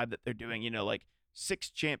get the vibe that they're doing, like 6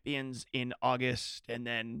 champions in August and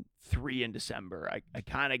then 3 in December. I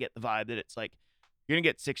kind of get the vibe that it's like you're gonna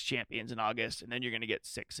get 6 champions in August and then you're gonna get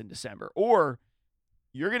 6 in December. Or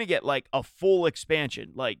you're gonna get like a full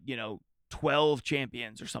expansion, like, 12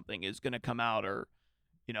 champions or something is gonna come out, or,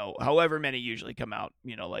 however many usually come out,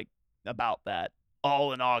 like about that,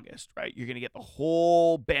 all in August, right? You're going to get the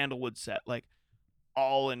whole Bandlewood set, like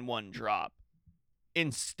all in one drop,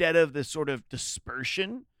 instead of this sort of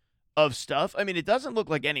dispersion of stuff. I mean, it doesn't look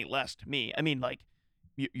like any less to me. I mean, like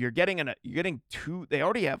you're getting two. They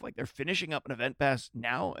already have, like, they're finishing up an event pass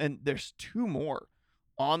now, and there's 2 more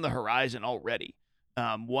on the horizon already.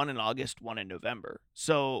 One in August, one in November.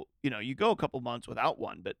 So, you go a couple months without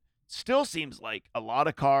one, but still seems like a lot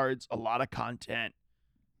of cards, a lot of content.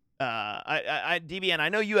 DBN, I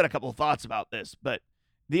know you had a couple of thoughts about this, but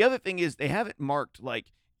the other thing is they haven't marked,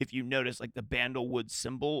 like, if you notice, like, the Bandlewood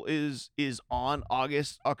symbol is on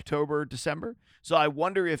August, October, December. So I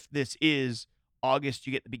wonder if this is August,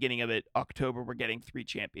 you get the beginning of it. October, we're getting 3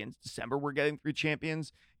 champions. December, we're getting 3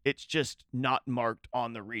 champions. It's just not marked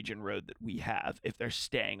on the region road that we have if they're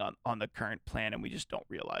staying on the current plan and we just don't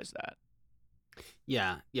realize that.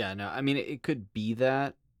 Yeah, no, I mean, it could be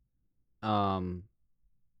that.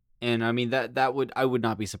 And I mean I would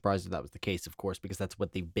not be surprised if that was the case, of course, because that's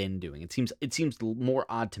what they've been doing. It seems more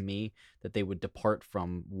odd to me that they would depart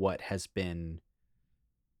from what has been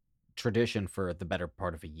tradition for the better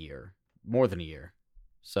part of a year, more than a year.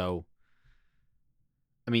 So,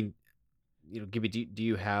 I mean, Gibby, do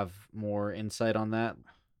you have more insight on that?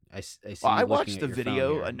 I see. Well, I you looking watched at the your phone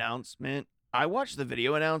video here. announcement.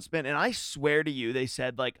 And I swear to you, they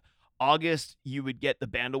said, like, August you would get the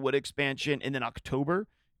Bandlewood expansion, and then October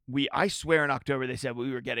I swear in October they said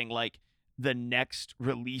we were getting, like, the next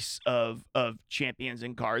release of champions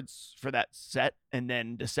and cards for that set, and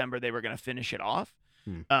then December they were going to finish it off.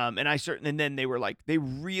 And then they were like, they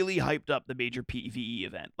really hyped up the major PvE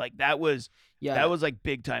event. Like, that was like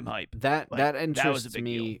big time hype. That Like, that that was a interests big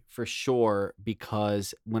me deal. for sure,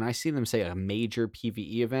 because when I see them say a major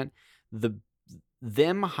PvE event, them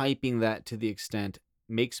hyping that to the extent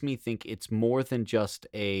makes me think it's more than just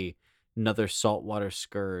another saltwater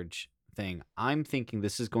scourge thing. I'm thinking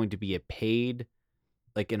this is going to be a paid,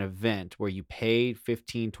 like, an event where you pay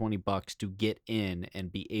 $15-20 to get in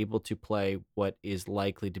and be able to play what is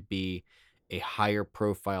likely to be a higher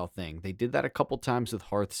profile thing. They did that a couple times with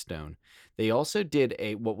Hearthstone. They also did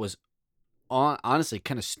what was honestly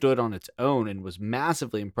kind of stood on its own and was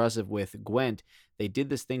massively impressive with Gwent. They did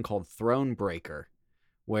this thing called Thronebreaker,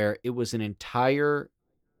 where it was an entire,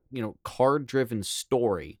 card driven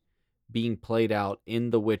story being played out in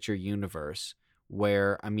the Witcher universe,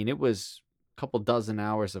 where, I mean, it was a couple dozen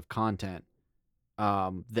hours of content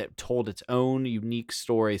that told its own unique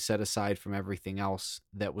story set aside from everything else,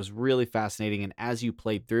 that was really fascinating. And as you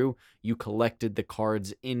played through, you collected the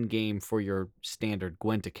cards in game for your standard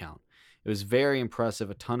Gwent account. It was very impressive,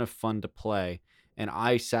 a ton of fun to play. And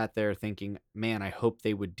I sat there thinking, man, I hope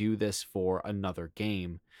they would do this for another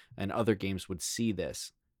game and other games would see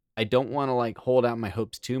this. I don't want to, like, hold out my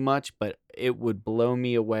hopes too much, but it would blow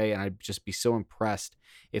me away, and I'd just be so impressed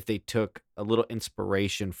if they took a little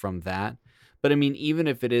inspiration from that. But I mean, even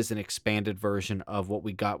if it is an expanded version of what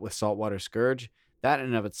we got with Saltwater Scourge, that in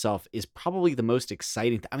and of itself is probably the most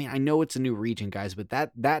exciting. I mean, I know it's a new region, guys, but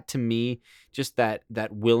that to me, just that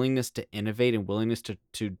willingness to innovate and willingness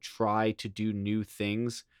to try to do new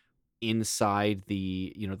things inside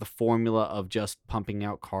the the formula of just pumping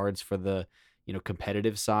out cards for the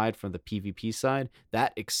competitive side, from the PvP side,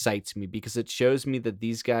 that excites me, because it shows me that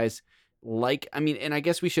these guys, like, I mean, and I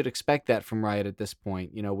guess we should expect that from Riot at this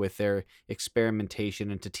point, with their experimentation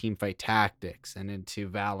into teamfight tactics and into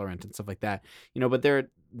Valorant and stuff like that, but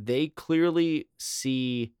they clearly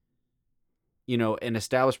see, an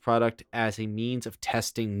established product as a means of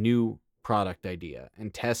testing new product idea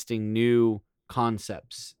and testing new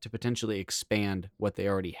concepts to potentially expand what they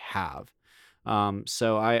already have.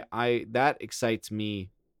 So I that excites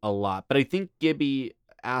me a lot. But I think Gibby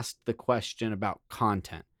asked the question about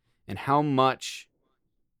content and how much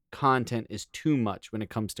content is too much when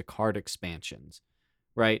it comes to card expansions,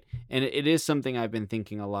 right? And it is something I've been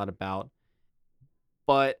thinking a lot about,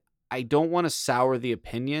 but I don't want to sour the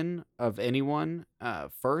opinion of anyone.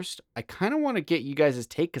 First, I kind of want to get you guys'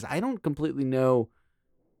 take, because I don't completely know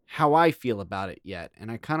how I feel about it yet,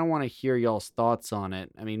 and I kind of want to hear y'all's thoughts on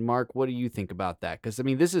it. I mean, Mark, what do you think about that? Because I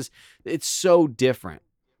mean, it's so different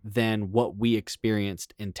than what we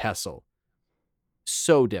experienced in Tessel.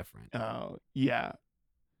 So different. Oh, yeah.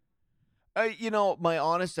 My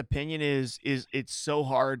honest opinion is it's so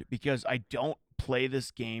hard because I don't play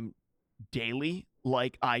this game daily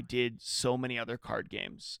like I did so many other card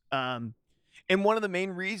games. And one of the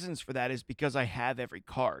main reasons for that is because I have every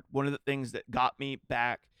card. One of the things that got me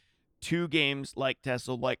back to games like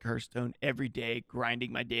Tessel, like Hearthstone, every day,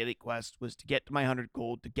 grinding my daily quest was to get to my 100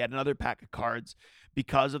 gold, to get another pack of cards.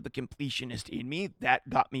 Because of the completionist in me, that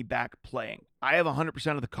got me back playing. I have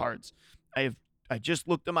 100% of the cards. I just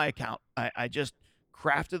looked at my account. I just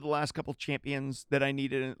crafted the last couple champions that I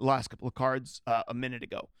needed in the last couple of cards a minute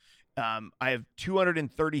ago. I have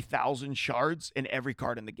 230,000 shards in every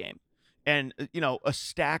card in the game, and a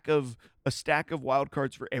stack of wild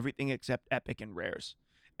cards for everything except epic and rares.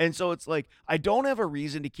 And so it's like I don't have a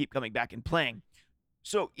reason to keep coming back and playing.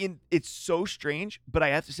 So it's so strange, but I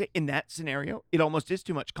have to say in that scenario, it almost is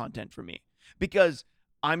too much content for me because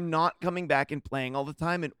I'm not coming back and playing all the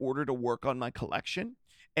time in order to work on my collection.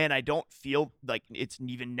 And I don't feel like it's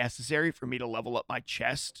even necessary for me to level up my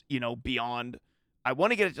chest, beyond. I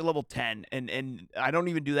want to get it to level 10, and I don't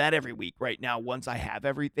even do that every week right now once I have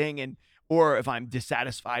everything, or if I'm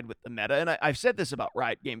dissatisfied with the meta. And I've said this about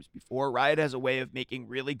Riot Games before. Riot has a way of making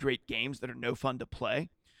really great games that are no fun to play.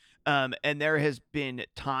 And there has been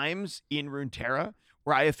times in Runeterra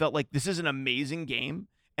where I have felt like this is an amazing game,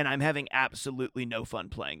 and I'm having absolutely no fun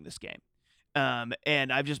playing this game.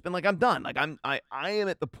 And I've just been like, I'm done. Like I am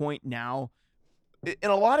at the point now.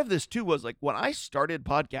 And a lot of this too was like when I started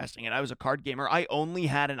podcasting and I was a card gamer, I only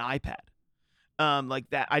had an iPad.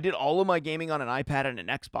 Like that. I did all of my gaming on an iPad and an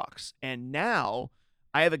Xbox. And now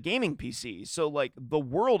I have a gaming PC. So like the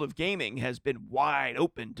world of gaming has been wide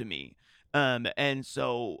open to me. And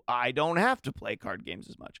so I don't have to play card games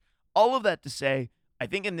as much. All of that to say, I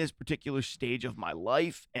think in this particular stage of my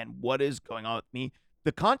life and what is going on with me,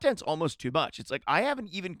 the content's almost too much. It's like I haven't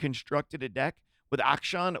even constructed a deck with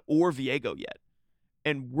Akshan or Viego yet.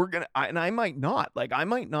 And I might not. Like I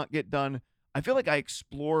might not get done. I feel like I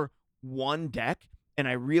explore one deck and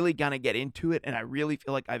I really gotta get into it and I really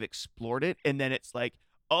feel like I've explored it. And then it's like,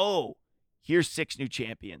 oh, here's 6 new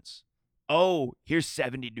champions. Oh, here's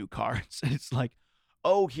 70 new cards. And it's like,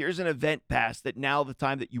 oh, here's an event pass that now the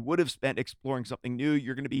time that you would have spent exploring something new,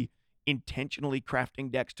 you're going to be intentionally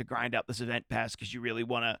crafting decks to grind out this event pass because you really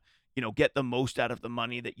want to, get the most out of the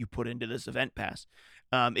money that you put into this event pass.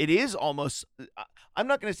 It is almost, I'm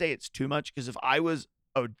not going to say it's too much because if I was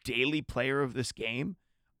a daily player of this game,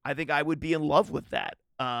 I think I would be in love with that.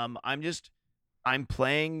 I'm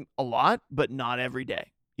playing a lot, but not every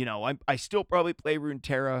day. I still probably play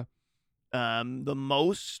Runeterra the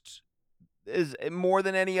most is more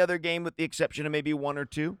than any other game with the exception of maybe 1 or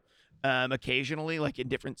 2 occasionally, like in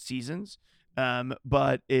different seasons.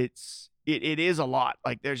 But it is a lot.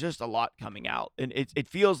 Like there's just a lot coming out, and it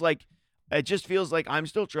just feels like I'm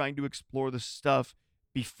still trying to explore the stuff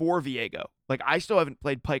before Viego. Like I still haven't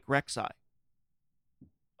played Pike Rek'Sai.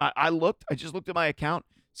 I just looked at my account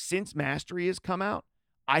since Mastery has come out.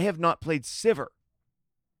 I have not played Sivir.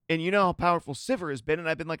 And you know how powerful Sivir has been, and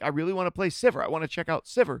I've been like, I really want to play Sivir. I want to check out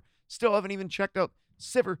Sivir. Still haven't even checked out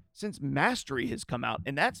Sivir since Mastery has come out,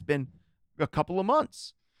 and that's been a couple of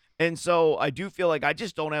months. And so I do feel like I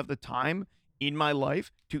just don't have the time in my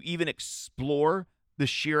life to even explore the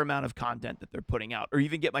sheer amount of content that they're putting out, or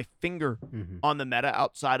even get my finger on the meta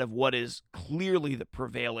outside of what is clearly the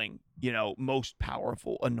prevailing, most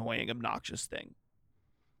powerful, annoying, obnoxious thing.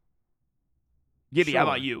 Gibby, how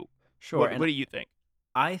about you? Sure. What do you think?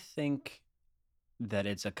 I think that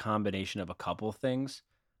it's a combination of a couple things.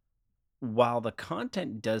 While the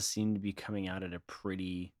content does seem to be coming out at a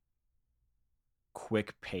pretty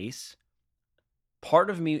quick pace, part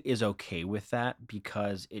of me is okay with that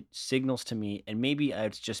because it signals to me, and maybe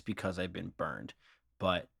it's just because I've been burned,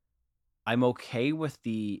 but I'm okay with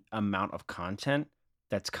the amount of content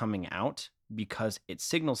that's coming out because it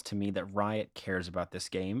signals to me that Riot cares about this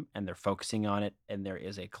game and they're focusing on it, and there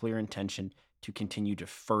is a clear intention to continue to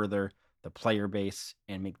further the player base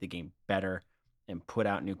and make the game better and put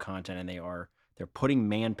out new content. And they're putting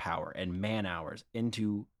manpower and man hours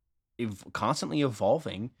into constantly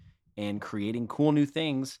evolving and creating cool new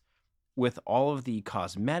things with all of the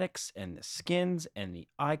cosmetics and the skins and the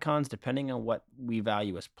icons. Depending on what we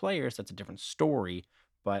value as players, that's a different story.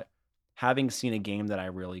 But having seen a game that I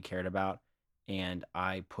really cared about, and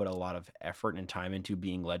I put a lot of effort and time into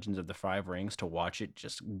being Legends of the Five Rings, to watch it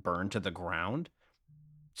just burn to the ground,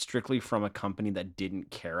 strictly from a company that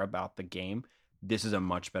didn't care about the game, this is a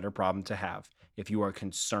much better problem to have. If you are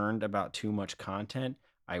concerned about too much content,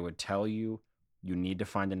 I would tell you, you need to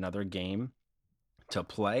find another game to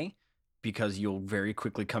play, because you'll very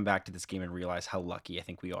quickly come back to this game and realize how lucky I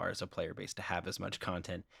think we are as a player base to have as much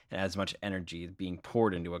content and as much energy being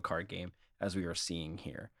poured into a card game as we are seeing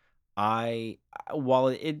here. It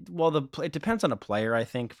depends on a player, I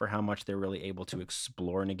think, for how much they're really able to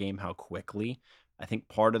explore in a game, how quickly. I think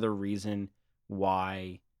part of the reason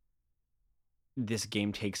why this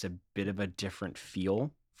game takes a bit of a different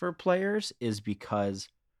feel for players is because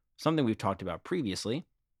something we've talked about previously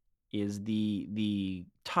is the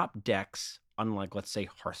top decks, unlike, let's say,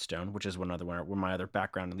 Hearthstone, which is where my other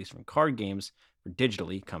background, at least from card games or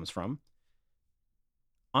digitally, comes from.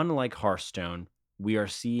 Unlike Hearthstone, we are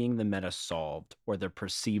seeing the meta solved, or the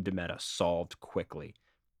perceived meta solved quickly.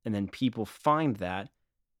 And then people find that,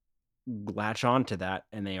 latch onto that,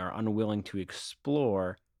 and they are unwilling to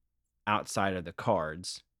explore outside of the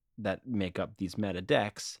cards that make up these meta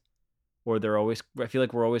decks, or I feel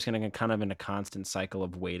like we're always going to get kind of in a constant cycle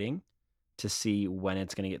of waiting to see when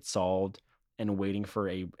it's going to get solved, and waiting for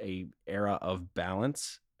a era of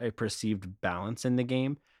balance, a perceived balance in the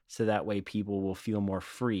game, so that way people will feel more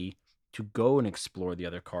free to go and explore the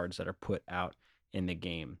other cards that are put out in the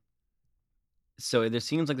game. So there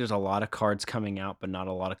seems like there's a lot of cards coming out, but not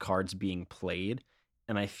a lot of cards being played.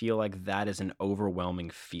 And I feel like that is an overwhelming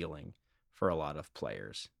feeling for a lot of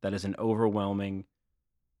players. That is an overwhelming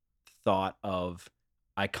thought of,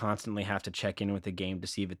 I constantly have to check in with the game to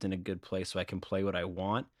see if it's in a good place so I can play what I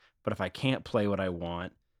want. But if I can't play what I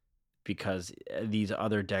want because these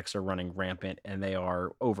other decks are running rampant and they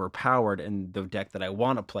are overpowered, and the deck that I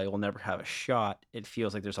want to play will never have a shot, it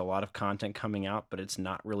feels like there's a lot of content coming out, but it's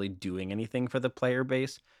not really doing anything for the player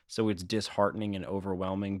base. So it's disheartening and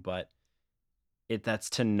overwhelming, but that's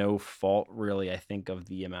to no fault, really, I think, of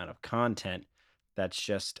the amount of content. That's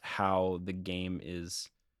just how the game is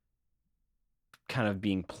kind of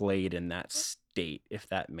being played in that state, if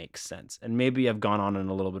that makes sense. And maybe I've gone on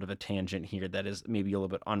a little bit of a tangent here that is maybe a little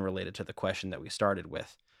bit unrelated to the question that we started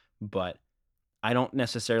with, but I don't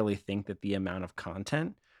necessarily think that the amount of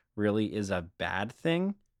content really is a bad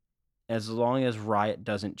thing, as long as Riot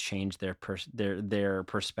doesn't change their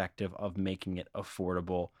perspective of making it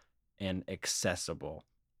affordable and accessible.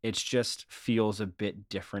 It just feels a bit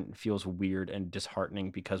different, feels weird and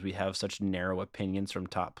disheartening, because we have such narrow opinions from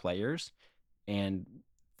top players, and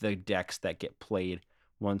the decks that get played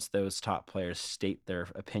once those top players state their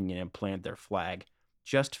opinion and plant their flag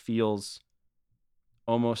just feels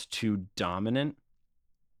almost too dominant,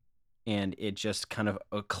 and it just kind of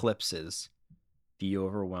eclipses the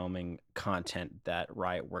overwhelming content that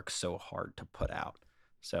Riot works so hard to put out.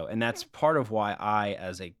 So, and that's part of why I,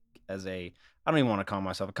 as a I don't even want to call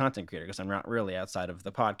myself a content creator, because I'm not really outside of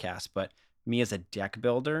the podcast, but me as a deck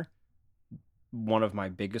builder, one of my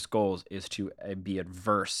biggest goals is to be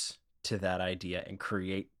adverse to that idea and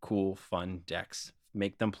create cool, fun decks,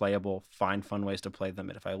 make them playable, find fun ways to play them.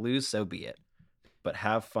 And if I lose, so be it. But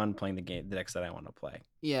have fun playing the decks that I want to play.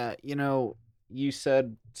 Yeah, you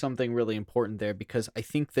said something really important there, because I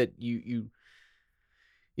think that you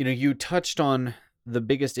touched on the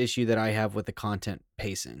biggest issue that I have with the content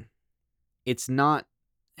pacing. It's not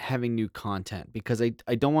having new content, because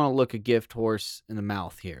I don't want to look a gift horse in the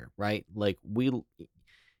mouth here, right? Like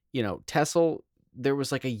Tessel, there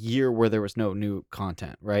was like a year where there was no new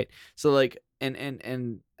content, right? So like,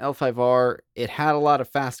 and L5R, it had a lot of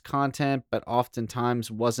fast content, but oftentimes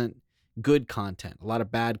wasn't good content. A lot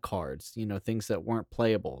of bad cards, things that weren't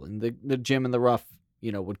playable. And the Gem in the Rough,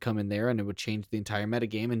 would come in there and it would change the entire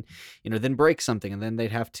metagame, and, then break something, and then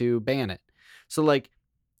they'd have to ban it. So like,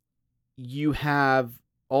 you have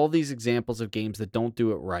all these examples of games that don't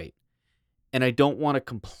do it right. And I don't want to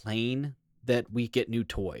complain that we get new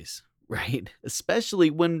toys, right? Especially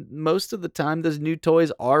when most of the time those new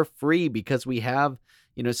toys are free, because we have,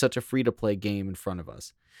 such a free-to-play game in front of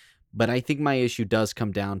us. But I think my issue does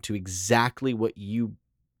come down to exactly what you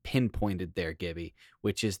pinpointed there, Gibby,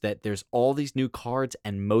 which is that there's all these new cards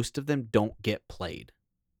and most of them don't get played,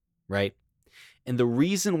 right? And the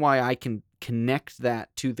reason why I can connect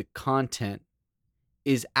that to the content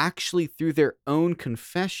is actually through their own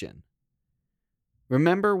confession.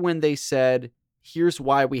 Remember when they said, here's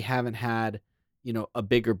why we haven't had, a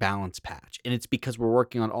bigger balance patch. And it's because we're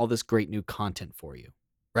working on all this great new content for you,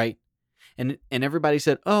 right? And everybody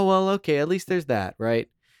said, oh, well, okay, at least there's that, right?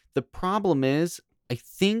 The problem is, I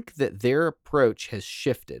think that their approach has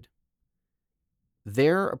shifted.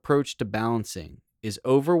 Their approach to balancing is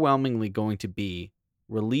overwhelmingly going to be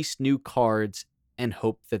release new cards and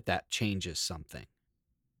hope that changes something.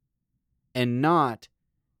 And not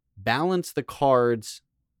balance the cards.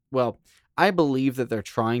 Well, I believe that they're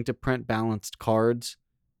trying to print balanced cards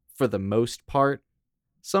for the most part,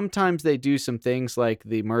 Sometimes they do some things like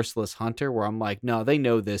the Merciless Hunter where I'm like, no, they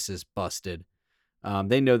know this is busted.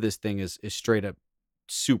 They know this thing is straight up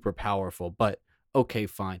super powerful, but okay,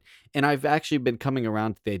 fine. And I've actually been coming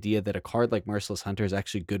around to the idea that a card like Merciless Hunter is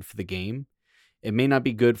actually good for the game. It may not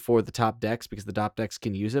be good for the top decks because the top decks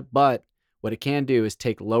can use it, but what it can do is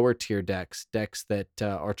take lower tier decks that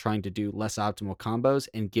are trying to do less optimal combos,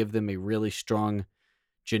 and give them a really strong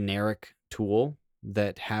generic tool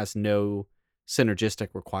that has no synergistic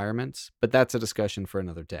requirements. But that's a discussion for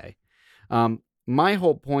another day. My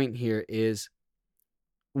whole point here is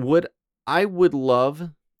I would love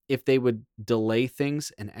if they would delay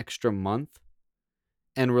things an extra month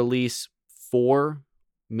and release 4,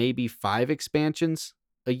 maybe 5 expansions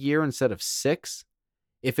a year instead of 6,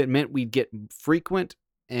 if it meant we'd get frequent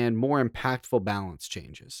and more impactful balance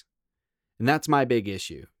changes. And that's my big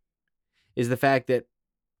issue, is the fact that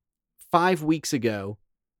 5 weeks ago,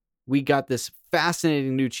 we got this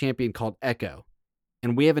fascinating new champion called Echo,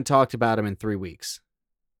 and we haven't talked about him in 3 weeks.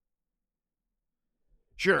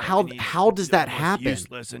 Sure. How does that happen?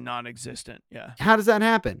 Useless and non-existent. Yeah. How does that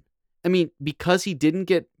happen? I mean, because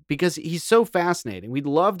he's so fascinating. We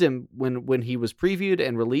loved him when he was previewed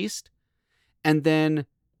and released. And then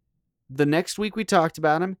the next week we talked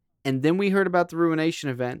about him, and then we heard about the Ruination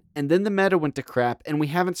event, and then the meta went to crap, and we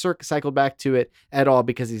haven't cycled back to it at all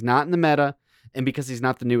because he's not in the meta and because he's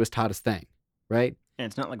not the newest, hottest thing, right? And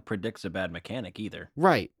it's not like Predict's a bad mechanic either.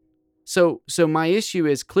 Right. So my issue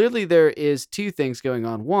is, clearly there is 2 things going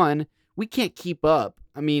on. One, we can't keep up.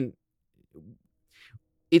 I mean,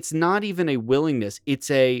 it's not even a willingness. It's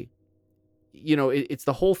it's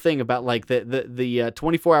the whole thing about like the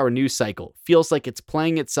 24-hour news cycle feels like it's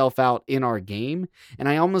playing itself out in our game. And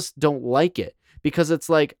I almost don't like it, because it's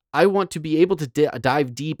like, I want to be able to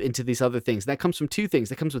dive deep into these other things. That comes from 2 things.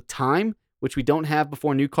 That comes with time, which we don't have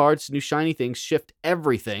before new cards, new shiny things shift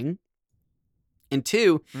everything. And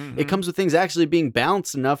 2, it comes with things actually being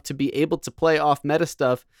balanced enough to be able to play off meta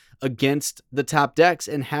stuff against the top decks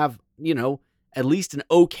and have, at least an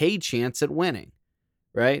okay chance at winning,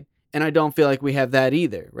 right? And I don't feel like we have that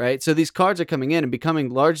either, right? So these cards are coming in and becoming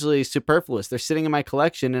largely superfluous. They're sitting in my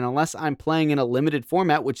collection, and unless I'm playing in a limited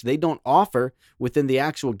format, which they don't offer within the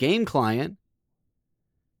actual game client,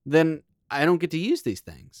 then I don't get to use these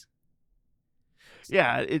things.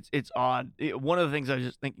 Yeah, it's odd. One of the things I was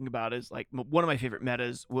just thinking about is, like, one of my favorite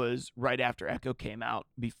metas was right after Echo came out,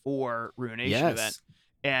 before Ruination event.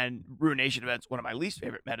 And Ruination event's one of my least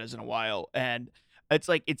favorite metas in a while. And it's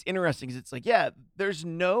like, it's interesting because it's like, yeah, there's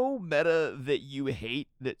no meta that you hate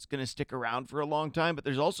that's going to stick around for a long time, but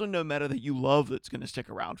there's also no meta that you love that's going to stick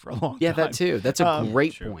around for a long time. Yeah, that too. That's a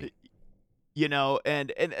great point.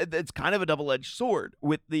 And it's kind of a double-edged sword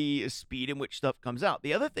with the speed in which stuff comes out.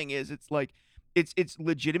 The other thing is, it's like, it's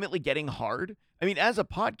legitimately getting hard. I mean, as a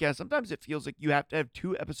podcast, sometimes it feels like you have to have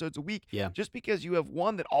 2 episodes a week, just because you have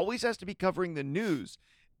one that always has to be covering the news,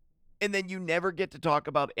 and then you never get to talk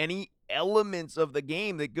about any elements of the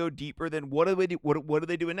game that go deeper than what are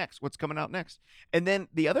they doing next? What's coming out next? And then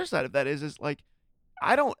the other side of that is like,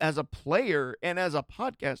 I don't, as a player and as a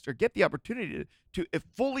podcaster, get the opportunity to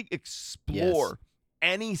fully explore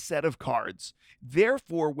any set of cards.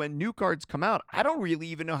 Therefore, when new cards come out, I don't really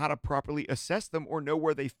even know how to properly assess them, or know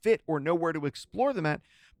where they fit, or know where to explore them at,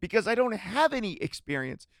 because I don't have any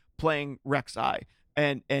experience playing Rek'Sai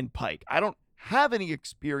and Pike. I don't have any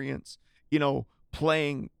experience,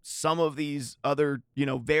 playing some of these other,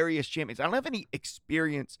 various champions. I don't have any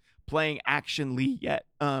experience playing Action Lee yet,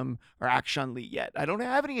 or Akshan Lee yet. I don't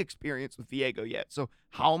have any experience with Viego yet. So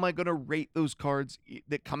how am I going to rate those cards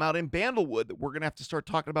that come out in Bandlewood that we're going to have to start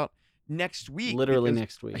talking about next week? Literally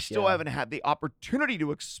next week. I still haven't had the opportunity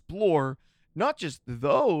to explore not just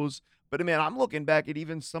those, but man, I'm looking back at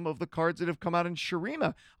even some of the cards that have come out in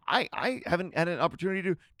Shurima. I haven't had an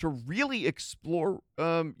opportunity to really explore,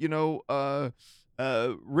 Renekton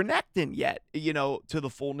yet, to the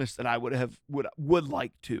fullness that I would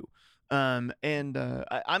like to. I'm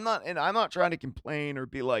not trying to complain or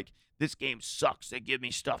be like, this game sucks, they give me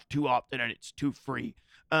stuff too often and it's too free.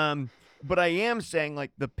 But I am saying,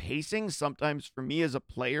 like, the pacing sometimes for me as a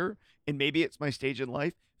player, and maybe it's my stage in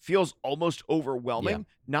life, feels almost overwhelming.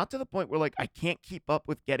 Not to the point where, like, I can't keep up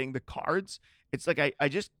with getting the cards. It's like I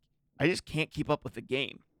just can't keep up with the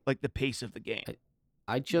game, like the pace of the game.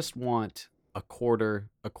 I just want a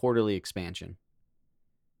quarterly expansion.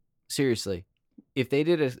 Seriously, if they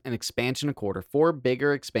did an expansion a quarter, 4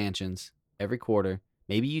 bigger expansions every quarter,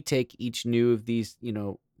 maybe you take each new of these,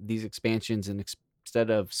 these expansions, and instead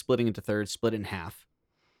of splitting into thirds, split it in half.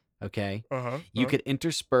 Okay. You could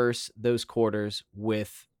intersperse those quarters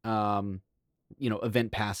with,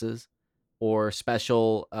 event passes, or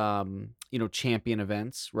special champion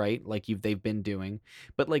events, right? Like they've been doing.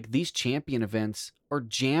 But like these champion events are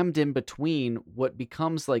jammed in between what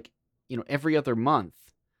becomes like, every other month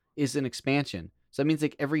is an expansion. So that means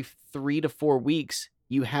like every 3 to 4 weeks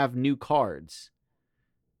you have new cards.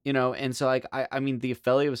 And so like I mean the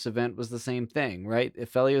Aphelios event was the same thing, right?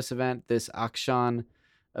 Aphelios event, this Akshan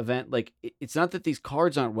event, like it's not that these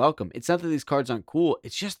cards aren't welcome. It's not that these cards aren't cool.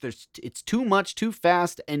 It's just it's too much, too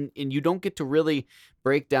fast, and you don't get to really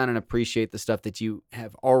break down and appreciate the stuff that you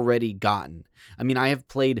have already gotten. I mean, I have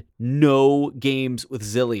played no games with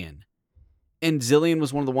Zillion. And Zillion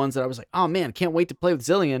was one of the ones that I was like, oh man, can't wait to play with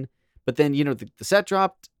Zillion. But then, the set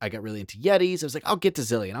dropped. I got really into Yetis. I was like, I'll get to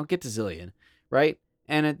Zillion, right?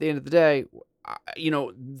 And at the end of the day,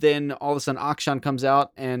 then all of a sudden Akshan comes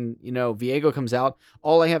out and, Viego comes out.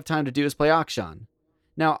 All I have time to do is play Akshan.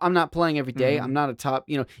 Now, I'm not playing every day. I'm not a top,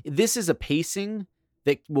 this is a pacing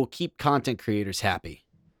that will keep content creators happy.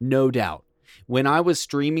 No doubt. When I was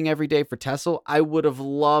streaming every day for Tessel, I would have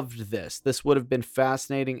loved this. This would have been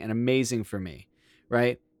fascinating and amazing for me,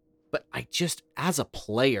 right? But I just, as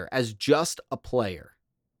just a player,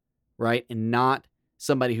 right? And not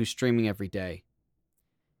somebody who's streaming every day.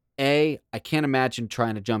 I can't imagine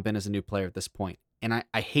trying to jump in as a new player at this point. And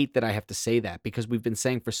I hate that I have to say that because we've been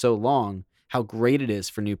saying for so long how great it is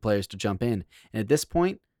for new players to jump in. And at this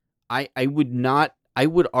point, I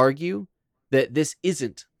would argue that this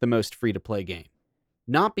isn't the most free to play game.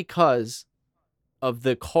 Not because of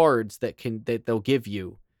the cards that they'll give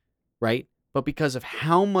you, right? But because of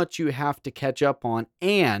how much you have to catch up on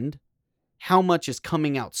and how much is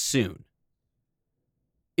coming out soon.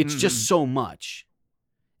 It's just so much.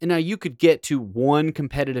 And now you could get to one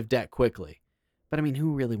competitive deck quickly. But I mean,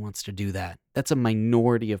 who really wants to do that? That's a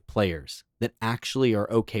minority of players that actually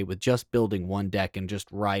are okay with just building one deck and just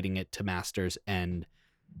riding it to Masters, and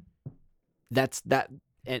that's that.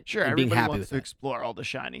 And, Sure, and being everybody happy wants with to it. explore all the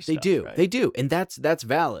shiny They stuff. do. Right? They do. And that's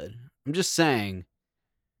valid. I'm just saying,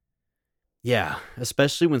 yeah,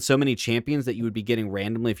 especially when so many champions that you would be getting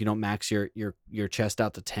randomly if you don't max your chest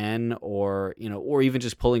out to 10, or or even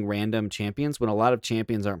just pulling random champions when a lot of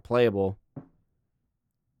champions aren't playable.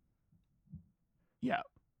 Yeah.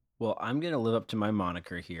 Well, I'm going to live up to my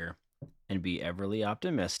moniker here and be everly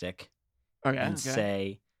optimistic and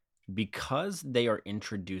say, because they are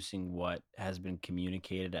introducing what has been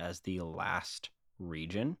communicated as the last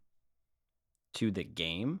region to the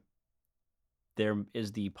game, there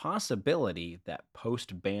is the possibility that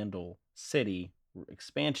post-Bandle City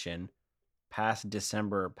expansion, past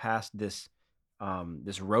December, past this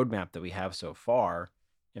this roadmap that we have so far,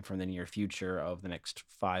 and from the near future of the next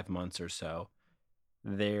 5 months or so,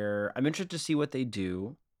 I'm interested to see what they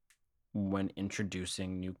do when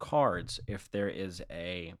introducing new cards, if there is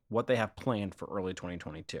what they have planned for early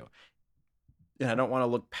 2022. And I don't want to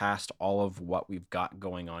look past all of what we've got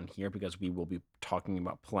going on here because we will be talking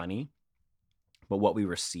about plenty, but what we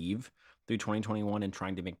receive through 2021 and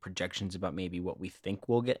trying to make projections about maybe what we think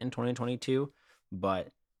we'll get in 2022, but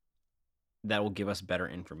that will give us better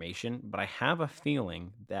information. But I have a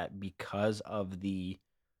feeling that because of the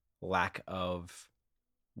lack of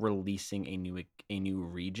releasing a new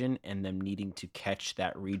region and them needing to catch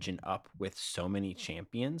that region up with so many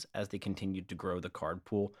champions as they continue to grow the card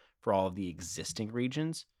pool for all of the existing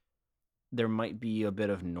regions, there might be a bit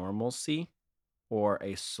of normalcy or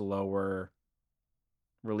a slower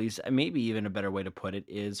release. Maybe even a better way to put it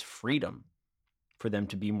is freedom for them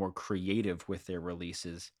to be more creative with their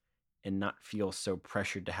releases and not feel so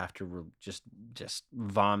pressured to have to just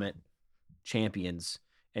vomit champions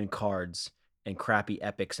and cards and crappy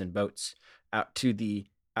epics and boats out to the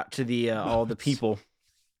all the people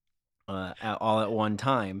all at one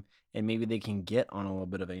time, and maybe they can get on a little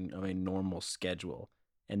bit of a normal schedule.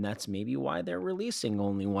 And that's maybe why they're releasing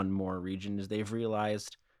only one more region, is they've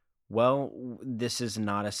realized, well, this is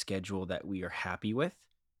not a schedule that we are happy with,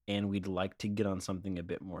 and we'd like to get on something a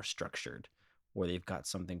bit more structured, or they've got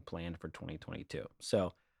something planned for 2022.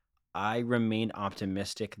 So I remain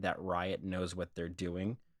optimistic that Riot knows what they're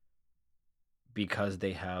doing, because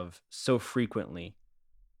they have so frequently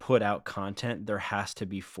put out content. There has to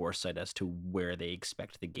be foresight as to where they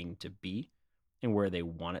expect the game to be and where they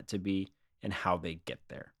want it to be and how they get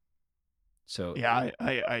there. So yeah,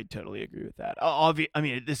 I totally agree with that. I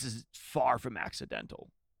mean, this is far from accidental,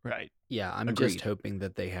 right? Yeah, I'm Agreed. just hoping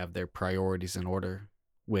that they have their priorities in order,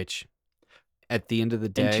 which at the end of the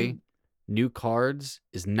day, new cards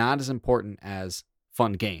is not as important as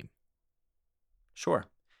fun game. Sure.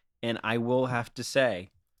 And I will have to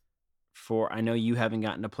say, I know you haven't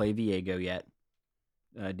gotten to play Viego yet,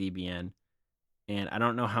 DBN, and I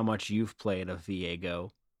don't know how much you've played of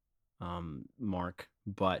Viego, Mark,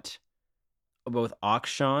 but both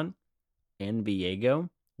Akshan and Viego,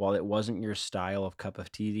 while it wasn't your style of cup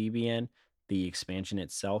of tea, DBN, the expansion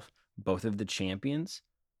itself, both of the champions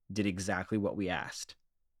did exactly what we asked.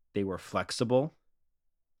 They were flexible,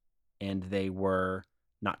 and they were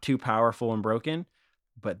not too powerful and broken,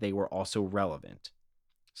 but they were also relevant.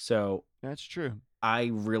 So That's true.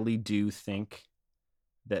 I really do think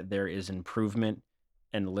that there is improvement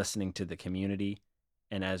in listening to the community.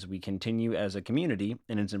 And as we continue as a community,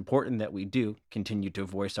 and it's important that we do continue to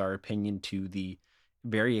voice our opinion to the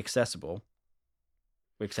very accessible,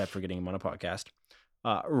 except for getting them on a podcast,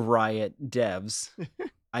 Riot devs,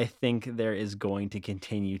 I think there is going to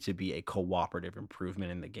continue to be a cooperative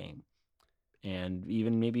improvement in the game. And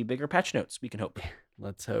even maybe bigger patch notes, we can hope.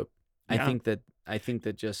 Let's hope. Yeah. I think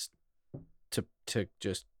that just to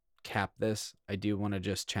just cap this, I do want to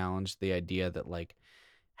just challenge the idea that like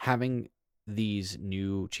having these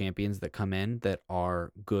new champions that come in that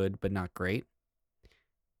are good but not great,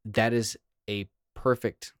 that is a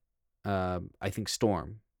perfect I think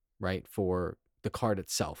storm, right, for the card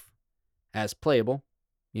itself as playable,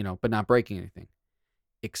 but not breaking anything,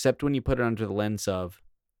 except when you put it under the lens of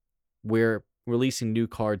we're releasing new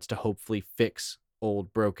cards to hopefully fix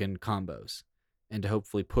old broken combos and to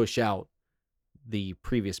hopefully push out the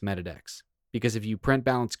previous meta decks. Because if you print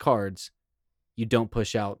balanced cards, you don't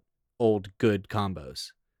push out old good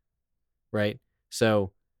combos, right?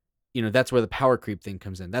 So, that's where the power creep thing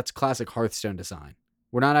comes in. That's classic Hearthstone design.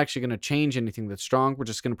 We're not actually going to change anything that's strong. We're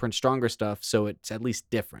just going to print stronger stuff so it's at least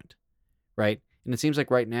different, right? And it seems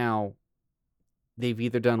like right now they've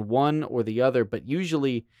either done one or the other, but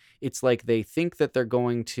usually it's like they think that that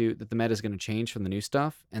the meta is going to change from the new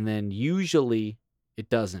stuff, and then usually it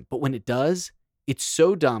doesn't. But when it does, it's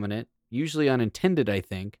so dominant, usually unintended, I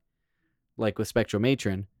think, like with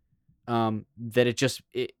Spectromatron, that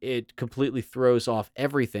it completely throws off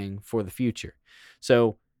everything for the future.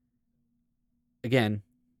 So again,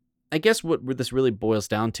 I guess what this really boils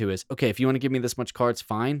down to is, okay, if you want to give me this much cards,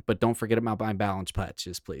 fine, but don't forget about my balance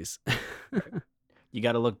patches, please. You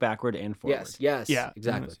got to look backward and forward. Yes. Yeah,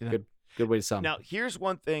 Exactly. I see that. Good way to sum. Now, here's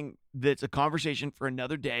one thing that's a conversation for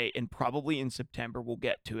another day, and probably in September we'll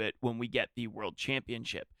get to it when we get the World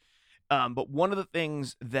Championship. But one of the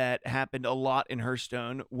things that happened a lot in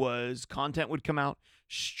Hearthstone was content would come out,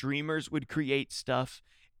 streamers would create stuff,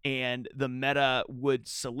 and the meta would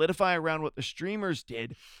solidify around what the streamers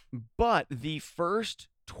did. But the first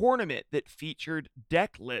tournament that featured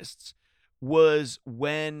deck lists was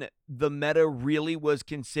when the meta really was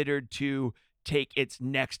considered to take its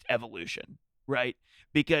next evolution, right?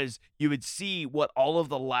 Because you would see what all of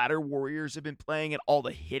the ladder warriors have been playing and all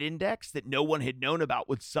the hidden decks that no one had known about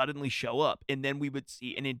would suddenly show up. And then we would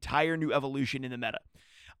see an entire new evolution in the meta.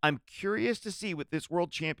 I'm curious to see with this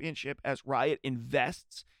World Championship, as Riot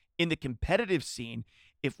invests in the competitive scene,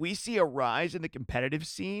 if we see a rise in the competitive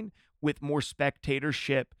scene with more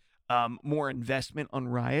spectatorship, more investment on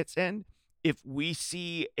Riot's end, if we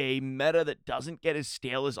see a meta that doesn't get as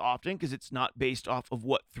stale as often because it's not based off of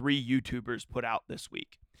what 3 YouTubers put out this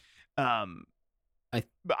week. I'm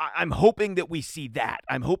hoping that we see that.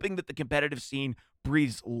 I'm hoping that the competitive scene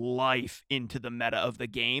breathes life into the meta of the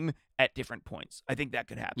game at different points. I think that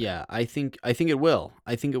could happen. Yeah, I think it will.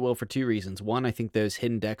 I think it will for 2 reasons. One, I think those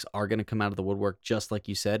hidden decks are going to come out of the woodwork just like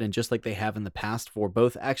you said, and just like they have in the past for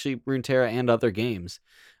both actually Runeterra and other games.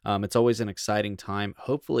 It's always an exciting time.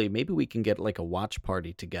 Hopefully, maybe we can get like a watch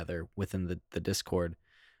party together within the Discord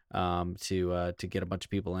to get a bunch of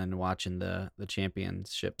people in watching the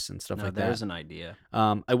championships and stuff like that. There's an idea.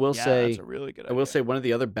 I will say that's a really good idea. I will say one of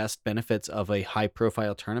the other best benefits of a high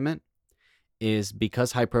profile tournament is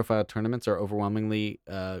because high profile tournaments are overwhelmingly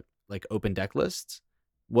like open deck lists.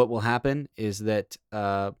 What will happen is that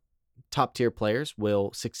top tier players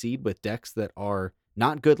will succeed with decks that are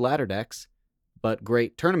not good ladder decks, but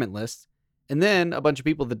great tournament lists. And then a bunch of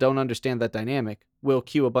people that don't understand that dynamic will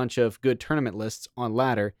queue a bunch of good tournament lists on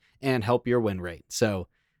ladder and help your win rate. So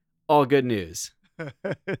all good news.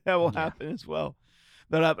 That will happen as well.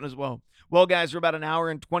 That'll happen as well. Well, guys, we're about an hour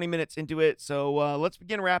and 20 minutes into it, so let's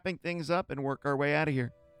begin wrapping things up and work our way out of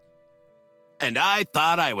here. And I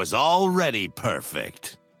thought I was already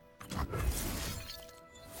perfect.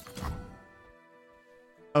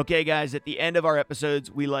 Okay, guys, at the end of our episodes,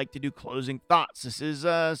 we like to do closing thoughts. This is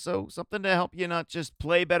something to help you not just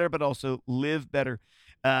play better, but also live better.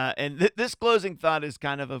 And this closing thought is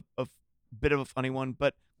kind of a bit of a funny one,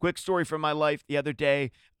 but quick story from my life the other day.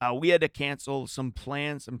 We had to cancel some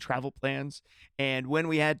travel plans. And when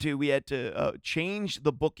we had to change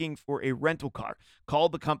the booking for a rental car.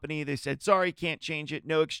 Called the company. They said, sorry, can't change it.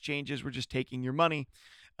 No exchanges. We're just taking your money.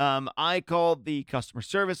 I called the customer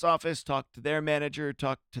service office, talked to their manager,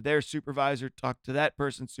 talked to their supervisor, talked to that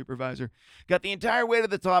person's supervisor, got the entire way to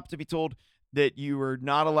the top to be told that you were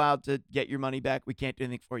not allowed to get your money back. We can't do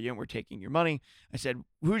anything for you, and we're taking your money. I said,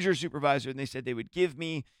 who's your supervisor? And they said they would give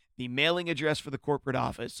me the mailing address for the corporate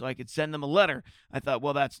office so I could send them a letter. I thought,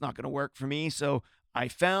 well, that's not going to work for me. So I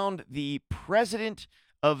found the president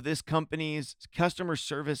of this company's customer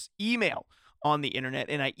service email on the internet,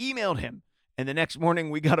 and I emailed him. And the next morning,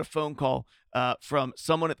 we got a phone call from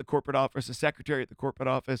someone at the corporate office, a secretary at the corporate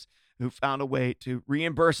office, who found a way to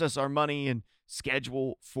reimburse us our money and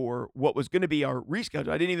schedule for what was going to be our reschedule.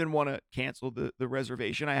 I didn't even want to cancel the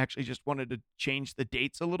reservation. I actually just wanted to change the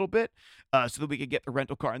dates a little bit so that we could get the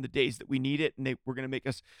rental car in the days that we need it. And they were going to make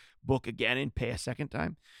us book again and pay a second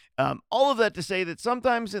time. All of that to say that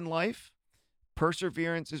sometimes in life,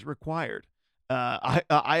 perseverance is required. I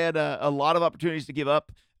had a lot of opportunities to give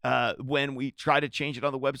up when we tried to change it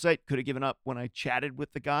on the website. Could have given up when I chatted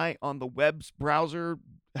with the guy on the web's browser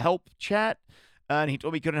help chat, and he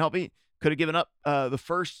told me he couldn't help me. Could have given up the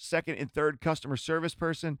first, second, and third customer service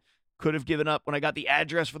person. Could have given up when I got the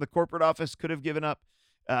address for the corporate office. Could have given up,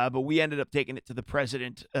 but we ended up taking it to the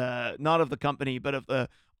president, not of the company, but of the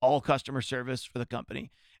all customer service for the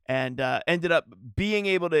company, and ended up being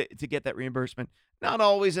able to get that reimbursement. Not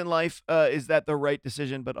always in life is that the right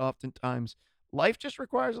decision, but oftentimes life just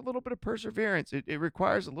requires a little bit of perseverance. It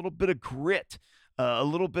requires a little bit of grit, a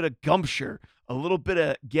little bit of gumpture, a little bit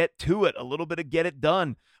of get to it, a little bit of get it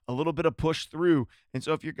done, a little bit of push through. And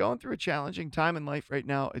so if you're going through a challenging time in life right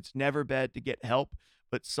now, it's never bad to get help,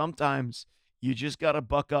 but sometimes you just got to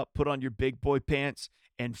buck up, put on your big boy pants,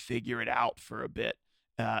 and figure it out for a bit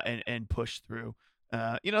and push through.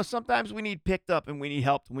 Sometimes we need picked up and we need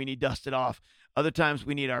helped and we need dusted off. Other times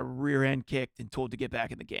we need our rear end kicked and told to get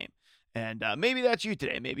back in the game. And maybe that's you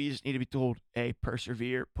today. Maybe you just need to be told, hey,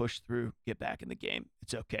 persevere, push through, get back in the game.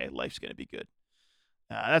 It's okay. Life's going to be good.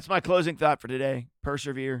 That's my closing thought for today.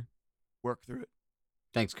 Persevere, work through it.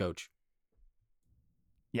 Thanks, Coach.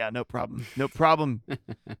 Yeah, no problem. No problem.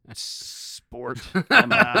 Sport.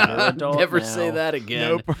 I'm an adult Never now. say that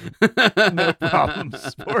again. No problem,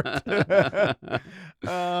 sport.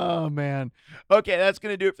 Oh, man. Okay, that's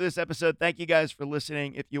going to do it for this episode. Thank you guys for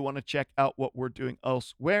listening. If you want to check out what we're doing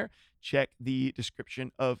elsewhere, check the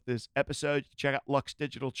description of this episode. Check out Lux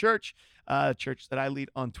Digital Church, a church that I lead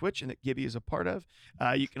on Twitch and that Gibby is a part of.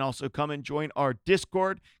 You can also come and join our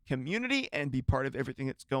Discord community and be part of everything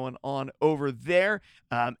that's going on over there.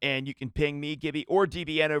 And you can ping me, Gibby, or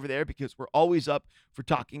DBN over there because we're always up for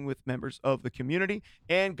talking with members of the community.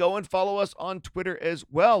 And go and follow us on Twitter as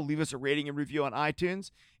well. Leave us a rating and review on iTunes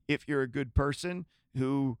if you're a good person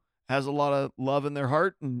who has a lot of love in their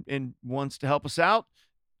heart and wants to help us out.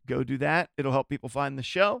 Go do that. It'll help people find the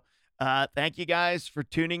show. Thank you guys for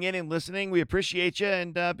tuning in and listening. We appreciate you,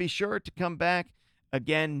 and be sure to come back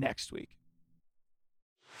again next week.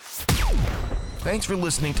 Thanks for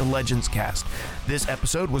listening to Legends Cast. This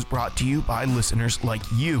episode was brought to you by listeners like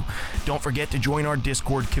you. Don't forget to join our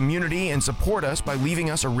Discord community and support us by leaving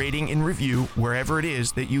us a rating and review wherever it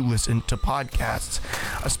is that you listen to podcasts.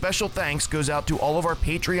 A special thanks goes out to all of our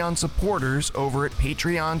Patreon supporters over at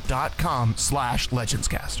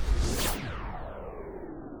patreon.com/legendscast.